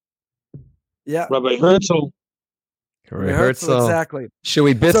 Rabbi Herzl. Rabbi Herzl. Exactly.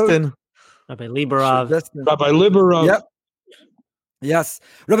 Shui Biston. Rabbi Lieberov. Rabbi Lieberov. Yep. Yes.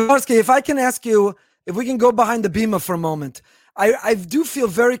 Rabbi Barsky, if I can ask you, if we can go behind the bima for a moment. I do feel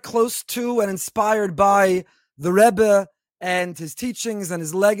very close to and inspired by the Rebbe and his teachings and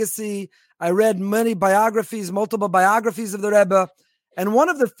his legacy. I read multiple biographies of the Rebbe. And one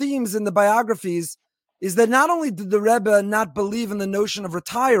of the themes in the biographies is that not only did the Rebbe not believe in the notion of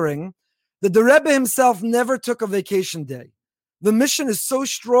retiring, that the Rebbe himself never took a vacation day. The mission is so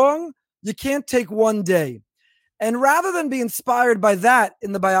strong, you can't take one day. And rather than be inspired by that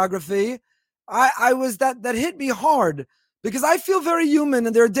in the biography, I was that hit me hard, because I feel very human,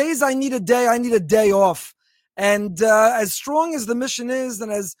 and there are days I need a day off. And as strong as the mission is,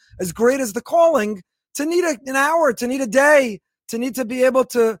 and as great as the calling, to need an hour, to need a day, to need to be able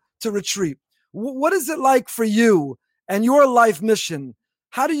to retreat. What is it like for you and your life mission?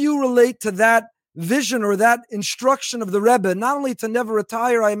 How do you relate to that vision or that instruction of the Rebbe, not only to never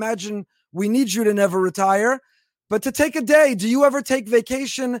retire? I imagine we need you to never retire, but to take a day. Do you ever take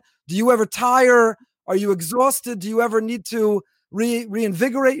vacation? Do you ever tire? Are you exhausted? Do you ever need to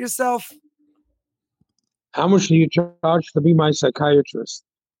reinvigorate yourself? How much do you charge to be my psychiatrist?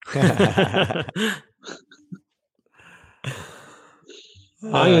 Let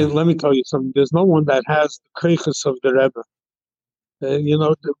me tell you something. There's no one that has the keiches of the Rebbe.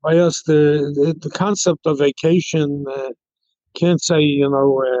 By us, the concept of vacation, can't say,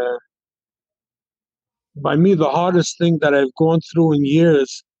 by me, the hardest thing that I've gone through in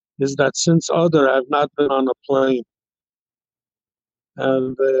years is that since I've not been on a plane.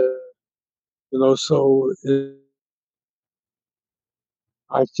 And,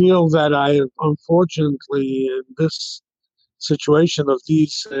 I feel that unfortunately, in this situation of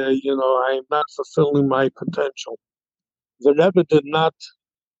these, I am not fulfilling my potential. The Rebbe did not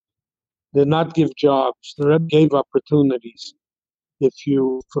give jobs. The Rebbe gave opportunities. If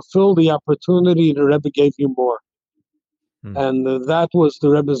you fulfill the opportunity, the Rebbe gave you more. And that was the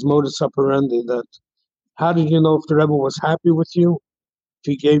Rebbe's modus operandi. That how did you know if the Rebbe was happy with you?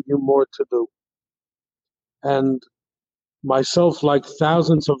 If he gave you more to do. And myself, like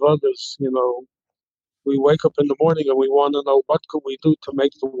thousands of others, we wake up in the morning and we want to know, what could we do to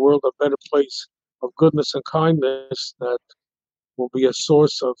make the world a better place of goodness and kindness that will be a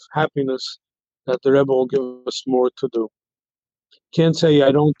source of happiness, that the Rebbe will give us more to do. Can't say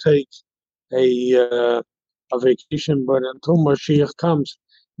I don't take a vacation, but until Mashiach comes,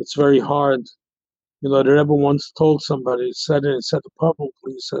 it's very hard. The Rebbe once told somebody, said it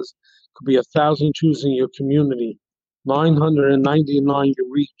publicly, he says, could be 1,000 Jews in your community, 999 you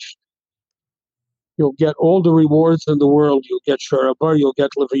reached. You'll get all the rewards in the world. You'll get Sharabar, you'll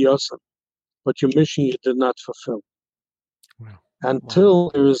get Leviyosan, but your mission you did not fulfill. Wow.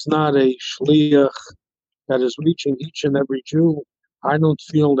 Until there is not a shliach that is reaching each and every Jew, I don't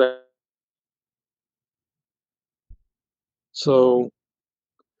feel that. So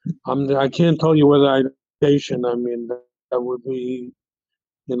I can't tell you whether I vacation. I mean, that would be,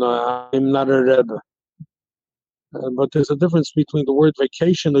 I'm not a Rebbe. But there's a difference between the word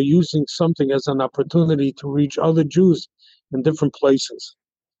vacation or using something as an opportunity to reach other Jews in different places.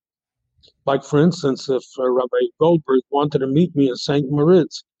 Like, for instance, if Rabbi Goldberg wanted to meet me in St.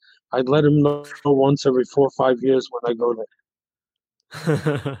 Moritz, I'd let him know once every 4 or 5 years when I go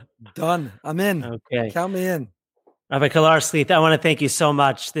there. Done. I'm in. Okay. Count me in. Rabbi Kolarsky, I want to thank you so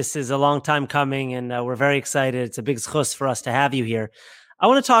much. This is a long time coming, and we're very excited. It's a big zchus for us to have you here. I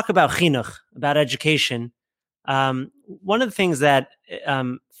want to talk about chinuch, about education. One of the things that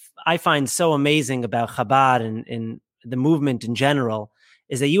I find so amazing about Chabad and the movement in general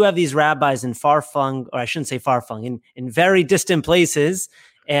is that you have these rabbis in far-flung, or I shouldn't say far-flung, in very distant places,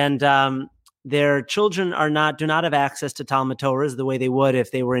 and their children do not have access to Talmud Torahs the way they would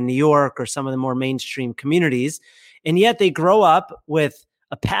if they were in New York or some of the more mainstream communities. And yet they grow up with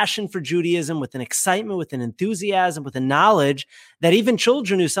a passion for Judaism, with an excitement, with an enthusiasm, with a knowledge that even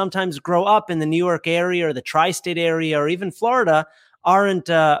children who sometimes grow up in the New York area or the tri-state area or even Florida aren't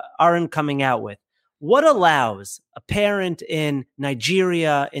coming out with. What allows a parent in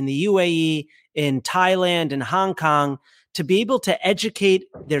Nigeria, in the UAE, in Thailand, in Hong Kong to be able to educate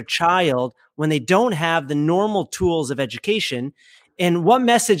their child when they don't have the normal tools of education? And what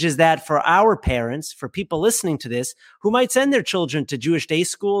message is that for our parents, for people listening to this, who might send their children to Jewish day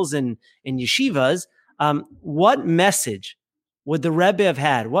schools and yeshivas? What message would the Rebbe have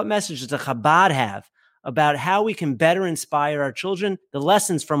had? What message does the Chabad have about how we can better inspire our children, the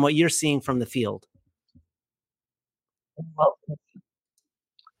lessons from what you're seeing from the field?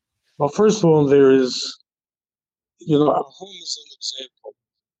 Well, first of all, there is, a home is an example.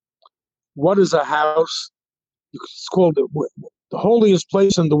 What is a house? It's called the holiest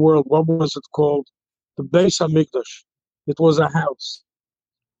place in the world. What was it called? The Beis Hamikdash. It was a house.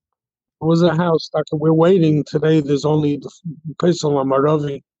 It was a house. Like, we're waiting today. There's only the Pesach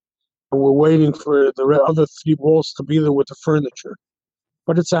Maravi, and we're waiting for the other 3 walls to be there with the furniture.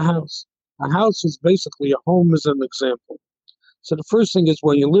 But it's a house. A house is basically a home is an example. So the first thing is,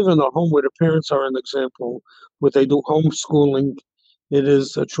 when you live in a home where the parents are an example, where they do homeschooling, it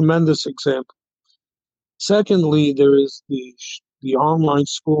is a tremendous example. Secondly, there is the online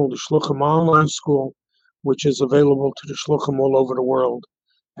school, the Shluchim online school, which is available to the Shluchim all over the world.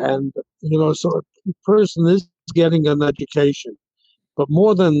 And, so a person is getting an education. But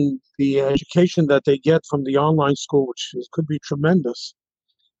more than the education that they get from the online school, which could be tremendous,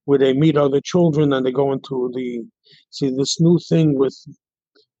 where they meet other children and they go into this new thing with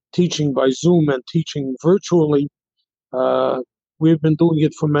teaching by Zoom and teaching virtually. We've been doing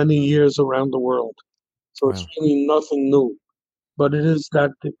it for many years around the world. So It's really nothing new. But it is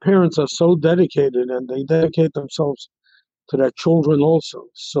that the parents are so dedicated, and they dedicate themselves to their children also.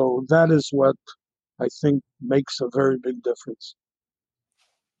 So that is what I think makes a very big difference.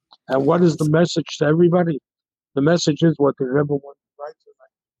 And what is the message to everybody? The message is what the Rebbe wanted to write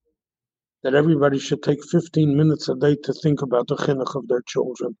tonight, that everybody should take 15 minutes a day to think about the chinuch of their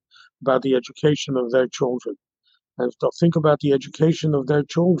children, about the education of their children. And if they'll think about the education of their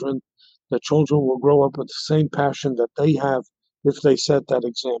children will grow up with the same passion that they have if they set that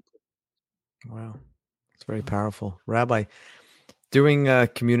example. Wow. It's very powerful. Rabbi, doing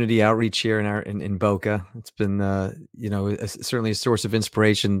community outreach here in Boca, it's been certainly a source of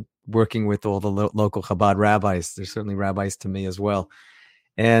inspiration working with all the local Chabad rabbis. There's certainly rabbis to me as well.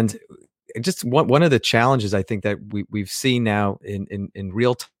 And just one of the challenges I think that we've seen now in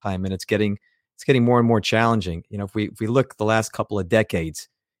real time, and it's getting more and more challenging. If we look the last couple of decades,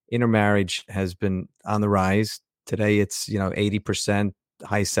 intermarriage has been on the rise. Today it's 80%,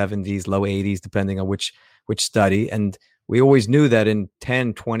 high 70s, low 80s, depending on which study. And we always knew that in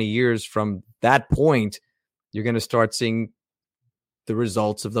 10, 20 years from that point, you're going to start seeing the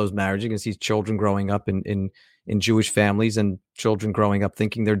results of those marriages. You're going to see children growing up in Jewish families, and children growing up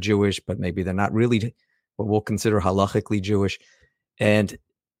thinking they're Jewish, but maybe they're not really what we'll consider halachically Jewish. And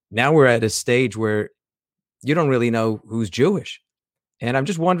now we're at a stage where you don't really know who's Jewish. And I'm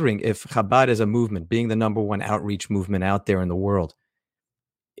just wondering if Chabad as a movement, being the number one outreach movement out there in the world,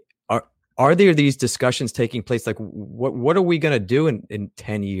 are there these discussions taking place? Like, what are we going to do in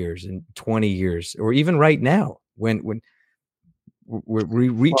 10 years, in 20 years, or even right now when we're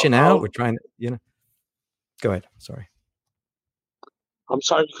reaching out, we're trying to, go ahead. Sorry. I'm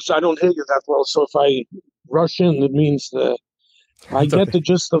sorry, because I don't hear you that well. So if I rush in, it means that I get okay. The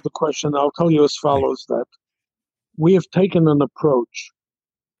gist of the question. I'll tell you as follows, that we have taken an approach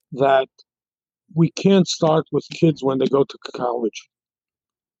that we can't start with kids when they go to college.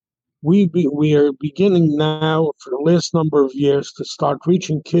 We are beginning now for the last number of years to start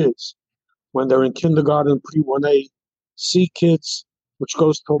reaching kids when they're in kindergarten, pre-1A, C kids, which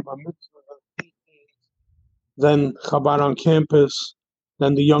goes to bar mitzvah, then Chabad on campus,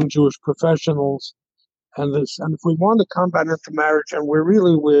 then the young Jewish professionals, and this. And if we want to combat intermarriage, and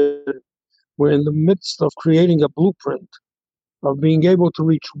we're in the midst of creating a blueprint of being able to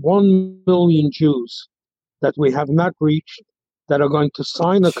reach 1 million Jews that we have not reached, that are going to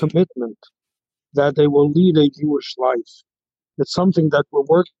sign a commitment that they will lead a Jewish life. It's something that we're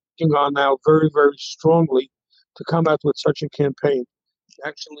working on now very, very strongly to come out with such a campaign.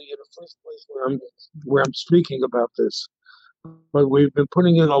 Actually, in the first place where I'm speaking about this, but we've been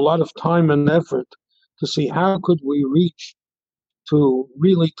putting in a lot of time and effort to see how could we reach to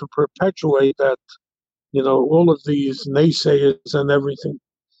really to perpetuate that, all of these naysayers and everything.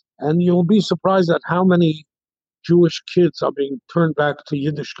 And you'll be surprised at how many Jewish kids are being turned back to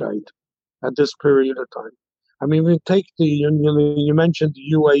Yiddishkeit at this period of time. I mean, we take you mentioned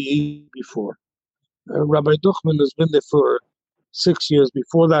the UAE before. Rabbi Duchman has been there for 6 years.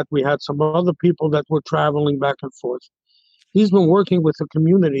 Before that, we had some other people that were traveling back and forth. He's been working with a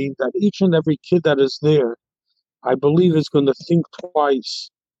community that each and every kid that is there, I believe, is going to think twice.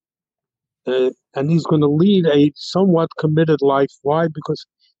 And he's going to lead a somewhat committed life. Why? Because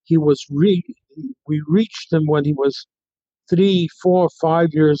we reached him when he was 3, 4,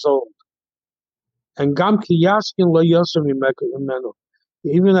 5 years old. And Gam ki yaskin lo yosem imenu.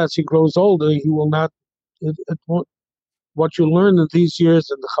 Even as he grows older, he will not. It won't. What you learn in these years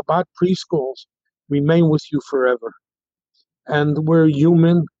in the Chabad preschools remain with you forever. And we're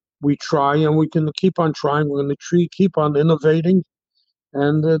human. We try, and we can keep on trying. We're going to keep on innovating.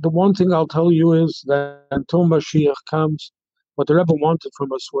 And the one thing I'll tell you is that until Mashiach comes, what the Rebbe wanted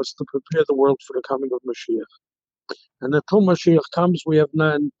from us was to prepare the world for the coming of Mashiach. And until Mashiach comes, we have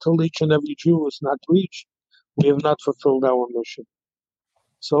not, until each and every Jew is not reached, we have not fulfilled our mission.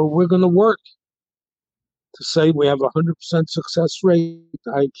 So we're going to work to say we have a 100% success rate.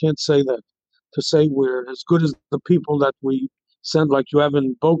 I can't say that. To say we're as good as the people that we send, like you have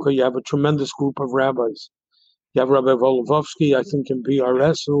in Boca, you have a tremendous group of rabbis. You have Rabbi Volovsky, I think, in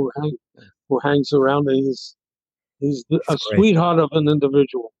BRS, who hangs around. He's a sweetheart of an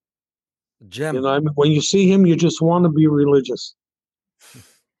individual. Gem. I mean, when you see him, you just want to be religious.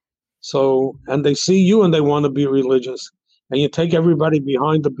 So, and they see you and they want to be religious. And you take everybody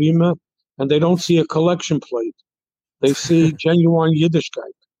behind the bima, and they don't see a collection plate. They see genuine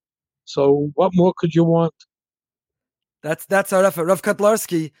Yiddishkeit. So what more could you want? That's our effort. Rav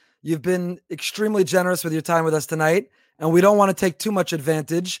Kotlarsky, you've been extremely generous with your time with us tonight, and we don't want to take too much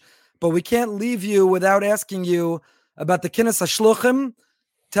advantage, but we can't leave you without asking you about the Kinnis HaShluchim.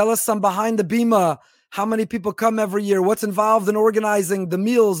 Tell us some behind the bima. How many people come every year? What's involved in organizing the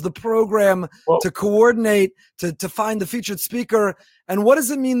meals, the program, to coordinate, to find the featured speaker? And what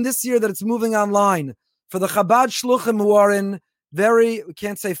does it mean this year that it's moving online? For the Chabad Shluchim who are in we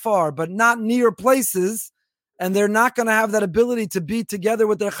can't say far, but not near places, and they're not going to have that ability to be together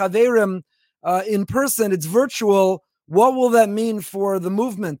with their Chaverim in person. It's virtual. What will that mean for the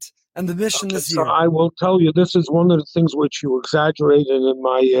movement and the mission this year? So I will tell you, this is one of the things which you exaggerated in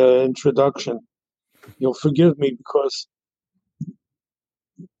my introduction. You'll forgive me because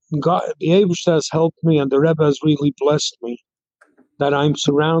God, the Eibishter has helped me, and the Rebbe has really blessed me that I'm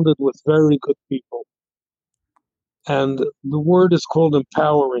surrounded with very good people. And the word is called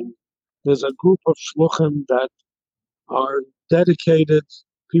empowering. There's a group of shluchim that are dedicated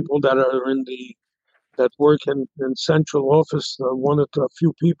people that are that work in central office, one or two, a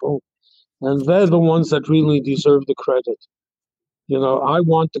few people, and they're the ones that really deserve the credit. I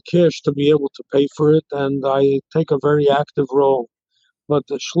want the cash to be able to pay for it, and I take a very active role. But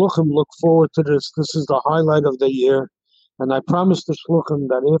the shluchim look forward to this. This is the highlight of the year, and I promise the shluchim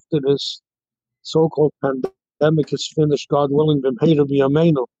that after this so-called pandemic is finished, God willing, b'mheira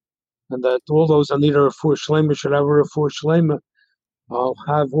b'yameinu, and that all those that need a refuah shlema should have a refuah shlema. I'll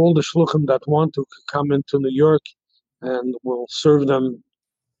have all the shluchim that want to come into New York, and we'll serve them.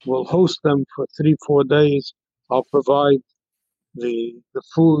 We'll host them for 3-4 days. I'll provide the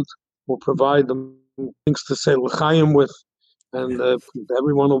food. We'll provide them things to say l'chaim with, and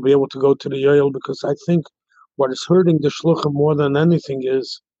everyone will be able to go to the Yoel, because I think what is hurting the shluchim more than anything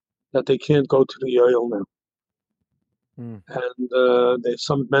is that they can't go to the Yoel now.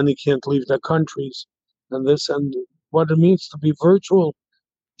 And many can't leave their countries, and what it means to be virtual.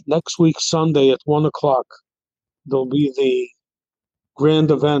 Next week, Sunday at 1:00, there'll be the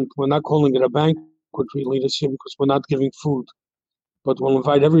grand event. We're not calling it a banquet really this year because we're not giving food, but we'll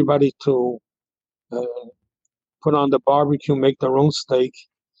invite everybody to put on the barbecue, make their own steak,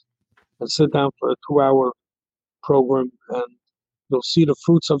 and sit down for a 2-hour program, and you'll see the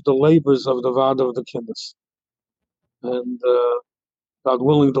fruits of the labors of the Vada of the Kinnis. And God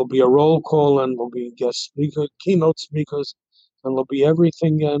willing, there'll be a roll call and there'll be guest speakers, keynote speakers, and there'll be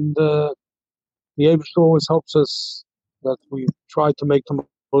everything. And the Yevsh always helps us that we try to make the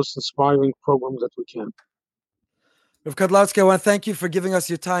most inspiring program that we can. Rav Kotlarsky, I want to thank you for giving us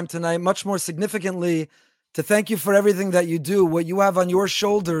your time tonight. Much more significantly, to thank you for everything that you do, what you have on your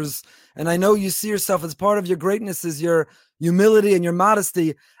shoulders. And I know you see yourself as part of your greatness is your humility and your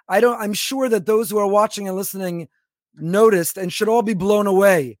modesty. I'm sure that those who are watching and listening noticed and should all be blown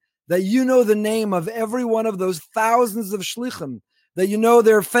away that you know the name of every one of those thousands of shlichim, that you know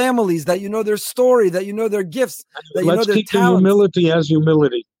their families, that you know their story, that you know their gifts, that you know their talents. Let's keep the humility as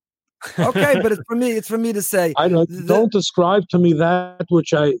humility. Okay, but it's for me to say. I don't describe to me that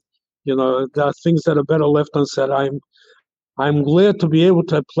which there are things that are better left unsaid. I'm glad to be able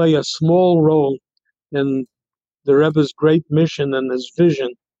to play a small role in the Rebbe's great mission and his vision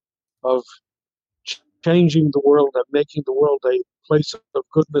of changing the world and making the world a place of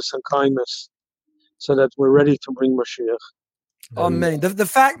goodness and kindness, so that we're ready to bring Mashiach. Amen. The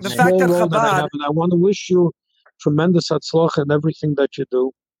fact that Chabad, and I want to wish you tremendous hatzlacha in everything that you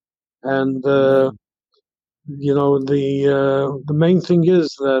do. And the main thing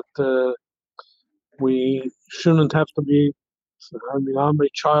is that we shouldn't have to be. I'm a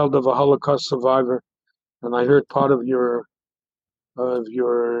child of a Holocaust survivor, and I heard part of your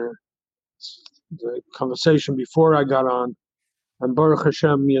the conversation before I got on. And Baruch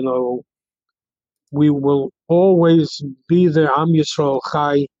Hashem, we will always be there. Am Yisrael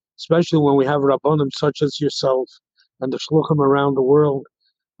Chai, especially when we have Rabbanim such as yourself and the Shluchim around the world.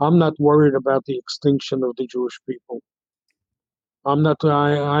 I'm not worried about the extinction of the Jewish people. I'm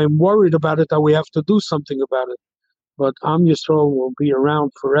worried about it, that we have to do something about it. But Am Yisrael will be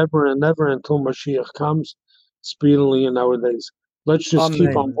around forever and ever until Mashiach comes speedily in our days. Let's just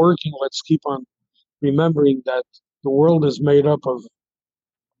keep on working. Let's keep on remembering that the world is made up of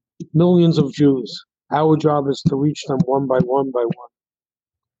millions of Jews. Our job is to reach them one by one by one.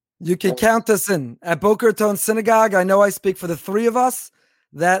 You can count us in. At Boca Raton Synagogue, I know I speak for the three of us,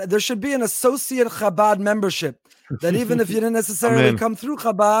 that there should be an associate Chabad membership. That even if you didn't necessarily come through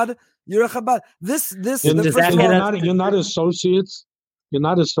Chabad, you're a Chabad. You're not associates. You're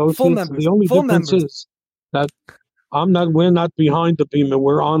not associates. Full members. The only difference is that we're not behind the beamer,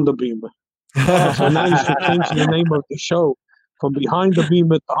 we're on the beamer. So now you should change the name of the show from behind the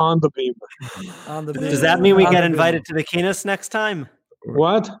beamer to on the beamer. Does that mean we get invited to the Kinos next time?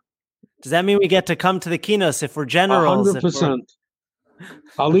 What? Does that mean we get to come to the Kinos if we're generals? 100%.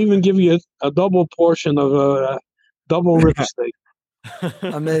 I'll even give you a double portion of a double rib steak.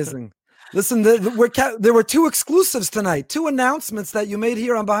 Amazing. Listen, there were two exclusives tonight, two announcements that you made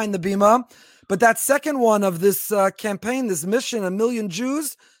here on Behind the Bima. But that second one of this campaign, this mission, 1 million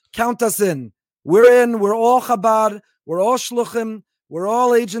Jews, count us in. We're in. We're all Chabad. We're all Shluchim. We're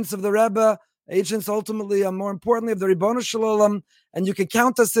all agents of the Rebbe, agents ultimately, more importantly, of the Ribono Shel Olam. And you can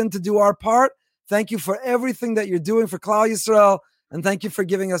count us in to do our part. Thank you for everything that you're doing for Klal Yisrael. And thank you for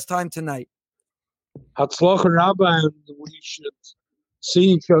giving us time tonight. Hatzlacha Rabba, and we should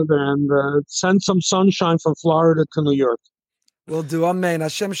see each other and send some sunshine from Florida to New York. Will do. Amen.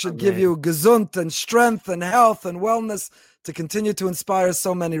 Hashem should give you gesund and strength and health and wellness to continue to inspire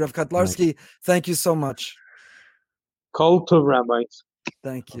so many. Rav Kotlarsky, thank you so much. Kol tov, rabbis.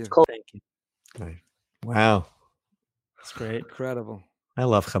 Thank you. Thank you. Wow. That's great. Incredible. I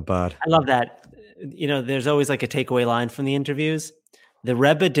love Chabad. I love that. There's always like a takeaway line from the interviews. The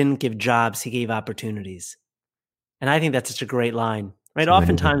Rebbe didn't give jobs, he gave opportunities. And I think that's such a great line. Right?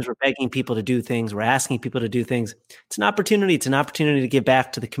 Oftentimes we're begging people to do things. We're asking people to do things. It's an opportunity. It's an opportunity to give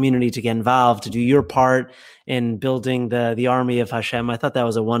back to the community, to get involved, to do your part in building the army of Hashem. I thought that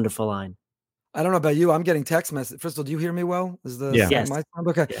was a wonderful line. I don't know about you. I'm getting text messages. First of all, do you hear me well? Yes. My sound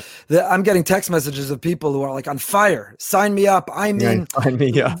okay? Yeah. I'm getting text messages of people who are like on fire. Sign me up. I'm in. Sign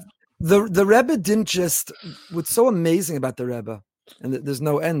me up. The Rebbe didn't just, what's so amazing about the Rebbe, and there's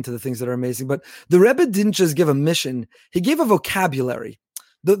no end to the things that are amazing, but the Rebbe didn't just give a mission. He gave a vocabulary.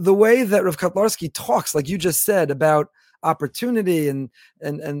 The way that Rav Kotlarsky talks, like you just said, about opportunity and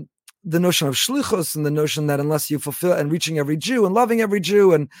the notion of shlichus and the notion that unless you fulfill and reaching every Jew and loving every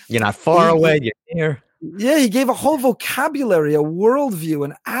Jew and you're not far away, you're near. Yeah, he gave a whole vocabulary, a worldview,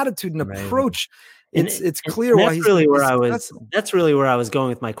 an attitude, an approach. It's clear why he's really where I was. That's really where I was going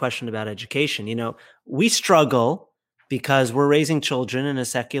with my question about education. We struggle because we're raising children in a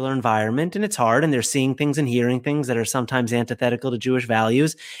secular environment, and it's hard, and they're seeing things and hearing things that are sometimes antithetical to Jewish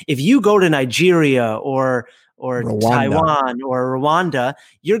values. If you go to Nigeria or Taiwan or Rwanda,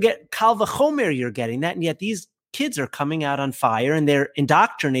 kal vachomer, you're getting that, and yet these kids are coming out on fire and they're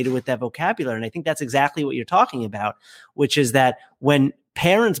indoctrinated with that vocabulary. And I think that's exactly what you're talking about, which is that when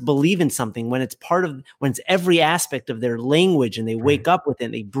parents believe in something, when it's every aspect of their language and they wake up with it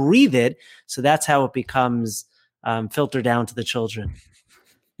and they breathe it. So that's how it becomes filtered down to the children.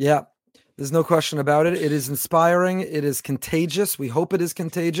 Yeah, there's no question about it. It is inspiring. It is contagious. We hope it is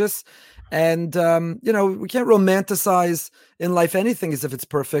contagious. And, we can't romanticize in life anything as if it's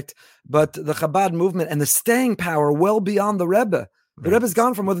perfect, but the Chabad movement and the staying power well beyond the Rebbe. The Rebbe's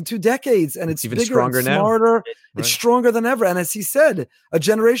gone for more than 2 decades, and it's even bigger stronger and now. smarter. Right. It's stronger than ever. And as he said, a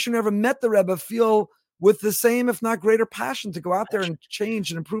generation who never met the Rebbe feel with the same, if not greater passion to go out there and change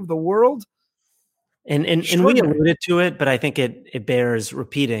and improve the world. And we alluded to it, but I think it bears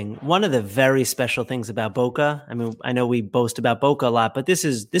repeating. One of the very special things about Boca, I mean, I know we boast about Boca a lot, but this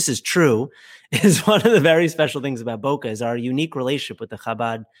is true, is one of the very special things about Boca is our unique relationship with the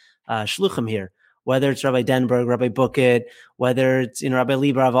Chabad Shluchim here. Whether it's Rabbi Denberg, Rabbi Bucket, whether it's Rabbi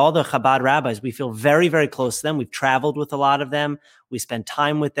Lieberov, all the Chabad rabbis, we feel very, very close to them. We've traveled with a lot of them. We spend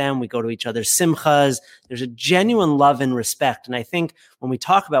time with them. We go to each other's simchas. There's a genuine love and respect. And I think when we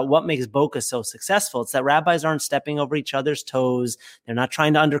talk about what makes Boca so successful, it's that rabbis aren't stepping over each other's toes. They're not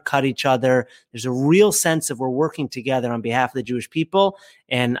trying to undercut each other. There's a real sense of we're working together on behalf of the Jewish people.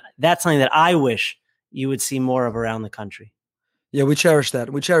 And that's something that I wish you would see more of around the country. Yeah, we cherish that.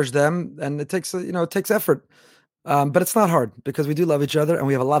 We cherish them, and it takes effort, but it's not hard because we do love each other and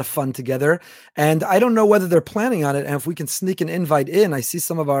we have a lot of fun together. And I don't know whether they're planning on it, and if we can sneak an invite in. I see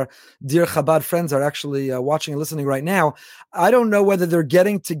some of our dear Chabad friends are actually watching and listening right now. I don't know whether they're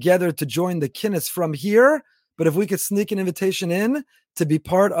getting together to join the Kinnis from here, but if we could sneak an invitation in to be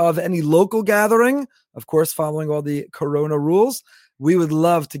part of any local gathering, of course, following all the Corona rules, we would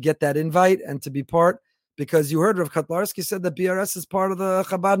love to get that invite and to be part. Because you heard Rav Kotlarski said that BRS is part of the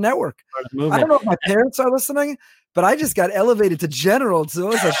Chabad network. I don't know if my parents are listening, but I just got elevated to general.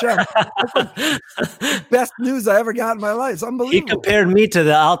 So Hashem. That's the best news I ever got in my life. It's unbelievable. He compared me to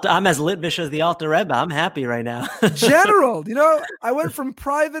the Alta. I'm as Litvish as the Alta Rebbe. I'm happy right now. General. I went from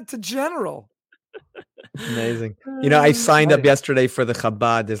private to general. Amazing. I signed up yesterday for the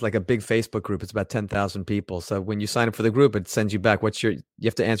Chabad. There's like a big Facebook group. It's about 10,000 people. So when you sign up for the group, it sends you back. You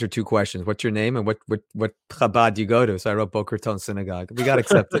have to answer 2 questions. What's your name and what Chabad do you go to? So I wrote Boca Raton Synagogue. We got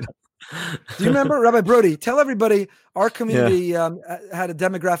accepted. Do you remember, Rabbi Brody? Tell everybody, our community had a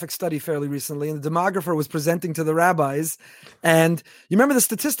demographic study fairly recently, and the demographer was presenting to the rabbis. And you remember the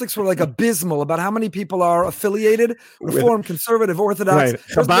statistics were like abysmal about how many people are affiliated, Reform, Conservative, Orthodox. Right.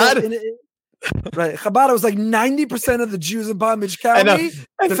 Chabad? Right. Chabad was like 90% of the Jews in Palm Beach County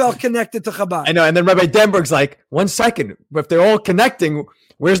felt connected to Chabad. I know. And then Rabbi Denberg's like, 1 second, if they're all connecting,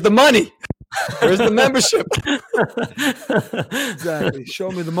 where's the money? Where's the membership? Exactly. Show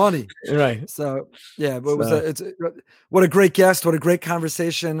me the money. Right. So, yeah, but what a great guest. What a great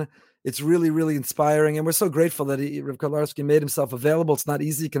conversation. It's really, really inspiring. And we're so grateful that Rav Kotlarski made himself available. It's not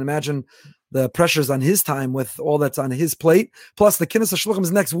easy. You can imagine the pressures on his time with all that's on his plate. Plus, the Kinnis HaShluchim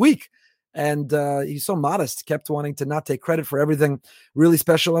is next week. And he's so modest, kept wanting to not take credit for everything really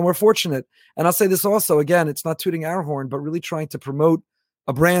special. And we're fortunate. And I'll say this also, again, it's not tooting our horn, but really trying to promote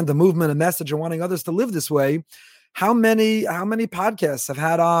a brand, a movement, a message, and wanting others to live this way. How many podcasts have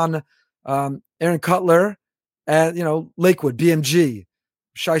had on Aaron Cutler and, Lakewood, BMG,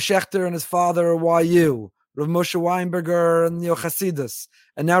 Shai Shechter and his father, YU, Rav Moshe Weinberger and Chasidus,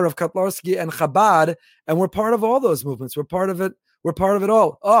 and now Rav Kotlarski and Chabad. And we're part of all those movements. We're part of it. We're part of it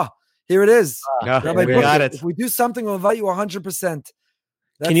all. Oh, here it is. Rabbi we got it. If we do something, we'll invite you 100%.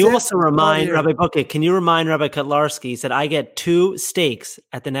 Can you also remind Rabbi Bucket? Can you remind Rabbi Kotlarski? He said, "I get 2 steaks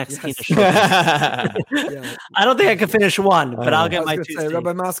at the next Kinnis show." Yeah. I don't think I can finish one, but I'll get my 2 steaks.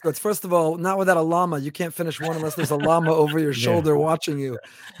 Rabbi Moskowitz, first of all, not without a llama. You can't finish one unless there's a llama over your shoulder watching you.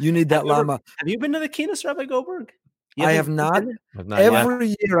 You need that llama. Have you been to the Kinnis, Rabbi Goldberg? I have not.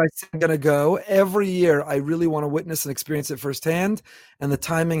 Every year I say I'm going to go. Every year I really want to witness and experience it firsthand, and the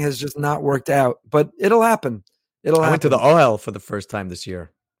timing has just not worked out. But it'll happen. I went to the OL for the first time this year,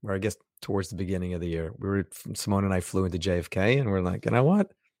 or I guess towards the beginning of the year. Simone and I flew into JFK, and we're like, you know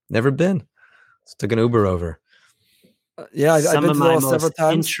what? Never been. Just took an Uber over. I've been to the OL several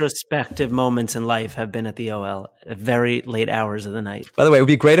times. Introspective moments in life have been at the OL at very late hours of the night. By the way, it would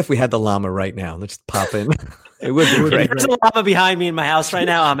be great if we had the llama right now. Let's just pop in. It would be great. There's a llama behind me in my house right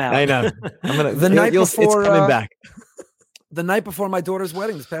now. I'm out. I know. It's coming back. The night before my daughter's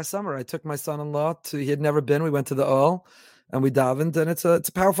wedding this past summer, I took my son-in-law he had never been. We went to the OL and we davened, and it's a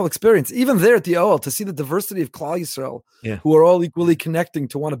powerful experience. Even there at the OL, to see the diversity of Klal Yisrael, who are all equally connecting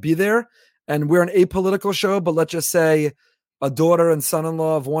to want to be there. And we're an apolitical show, but let's just say a daughter and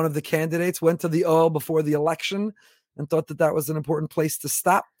son-in-law of one of the candidates went to the Ohel before the election and thought that was an important place to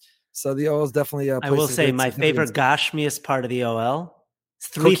stop. So the Ohel is definitely a place. I will say my favorite Gashmiest part of the Ohel is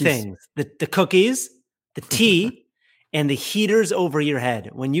three things: the cookies, the tea, and the heaters over your head.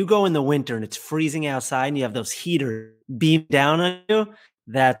 When you go in the winter and it's freezing outside and you have those heaters beam down on you,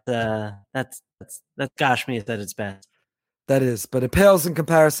 that's Gashmiest at its best. That is, but it pales in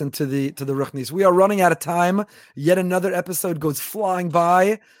comparison to the Ruchnis. We are running out of time. Yet another episode goes flying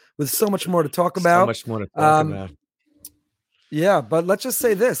by with so much more to talk about. So much more to talk about. Yeah, but let's just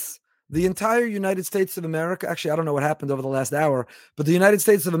say this. The entire United States of America, actually, I don't know what happened over the last hour, but the United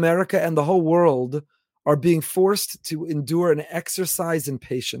States of America and the whole world are being forced to endure an exercise in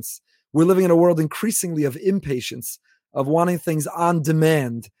patience. We're living in a world increasingly of impatience, of wanting things on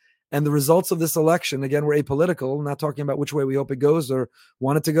demand. And the results of this election, again, we're apolitical, not talking about which way we hope it goes or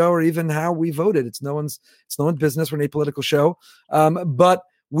want it to go or even how we voted. It's no one's business. We're an apolitical show. But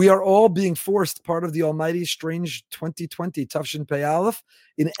we are all being forced, part of the almighty strange 2020 Tafshin Pei Aleph,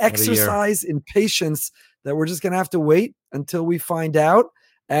 in exercise, in patience, that we're just going to have to wait until we find out.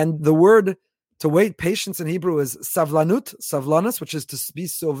 And the word to wait, patience in Hebrew, is savlanus, which is to be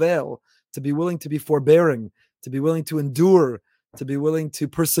sovel, to be willing to be forbearing, to be willing to endure, to be willing to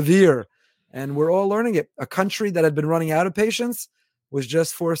persevere. And we're all learning it. A country that had been running out of patience was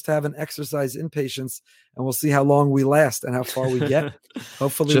just forced to have an exercise in patience, and we'll see how long we last and how far we get.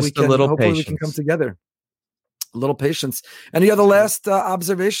 Hopefully we can come together. A little patience. Any other last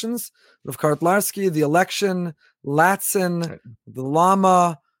observations? Rav Kotlarsky, the election, Latson, the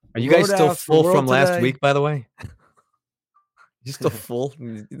Lama. Are you guys still full from last week, by the way? You still full?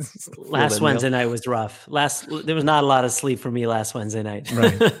 Last Wednesday night was rough. There was not a lot of sleep for me last Wednesday night.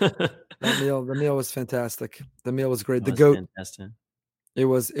 Right. The meal was fantastic. The meal was great. The goat. Fantastic. It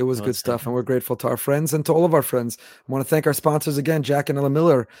was good stuff, and we're grateful to our friends and to all of our friends. I want to thank our sponsors again, Jack and Ella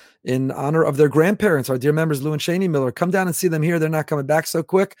Miller, in honor of their grandparents, our dear members, Lou and Shani Miller. Come down and see them here. They're not coming back so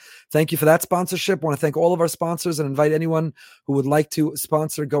quick. Thank you for that sponsorship. I want to thank all of our sponsors and invite anyone who would like to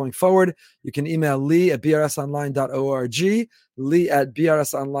sponsor going forward. You can email lee@brsonline.org,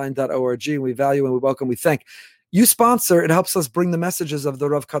 lee@brsonline.org. We value and we welcome, we thank. You sponsor, it helps us bring the messages of the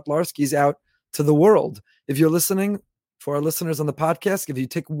Rav Kotlarskis out to the world. If you're listening, for our listeners on the podcast, if you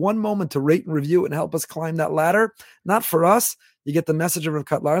take one moment to rate and review and help us climb that ladder, not for us, you get the message of Rav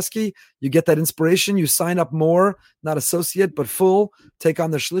Kotlarsky, you get that inspiration, you sign up more, not associate, but full, take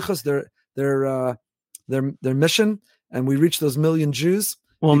on their shlichus, their mission, and we reach those million Jews.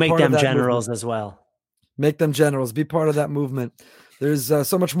 We'll make them generals as well. Make them generals. Be part of that movement. There's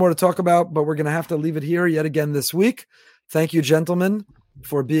so much more to talk about, but we're going to have to leave it here yet again this week. Thank you, gentlemen,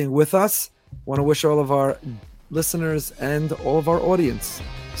 for being with us. I want to wish all of our listeners and all of our audience,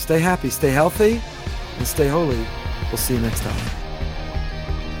 stay happy, stay healthy, and stay holy. We'll see you next time.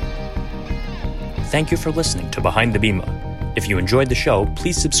 Thank you for listening to Behind the Bima. If you enjoyed the show,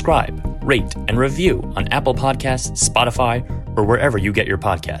 please subscribe, rate, and review on Apple Podcasts, Spotify, or wherever you get your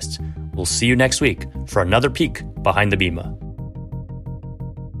podcasts. We'll see you next week for another peek behind the Bima.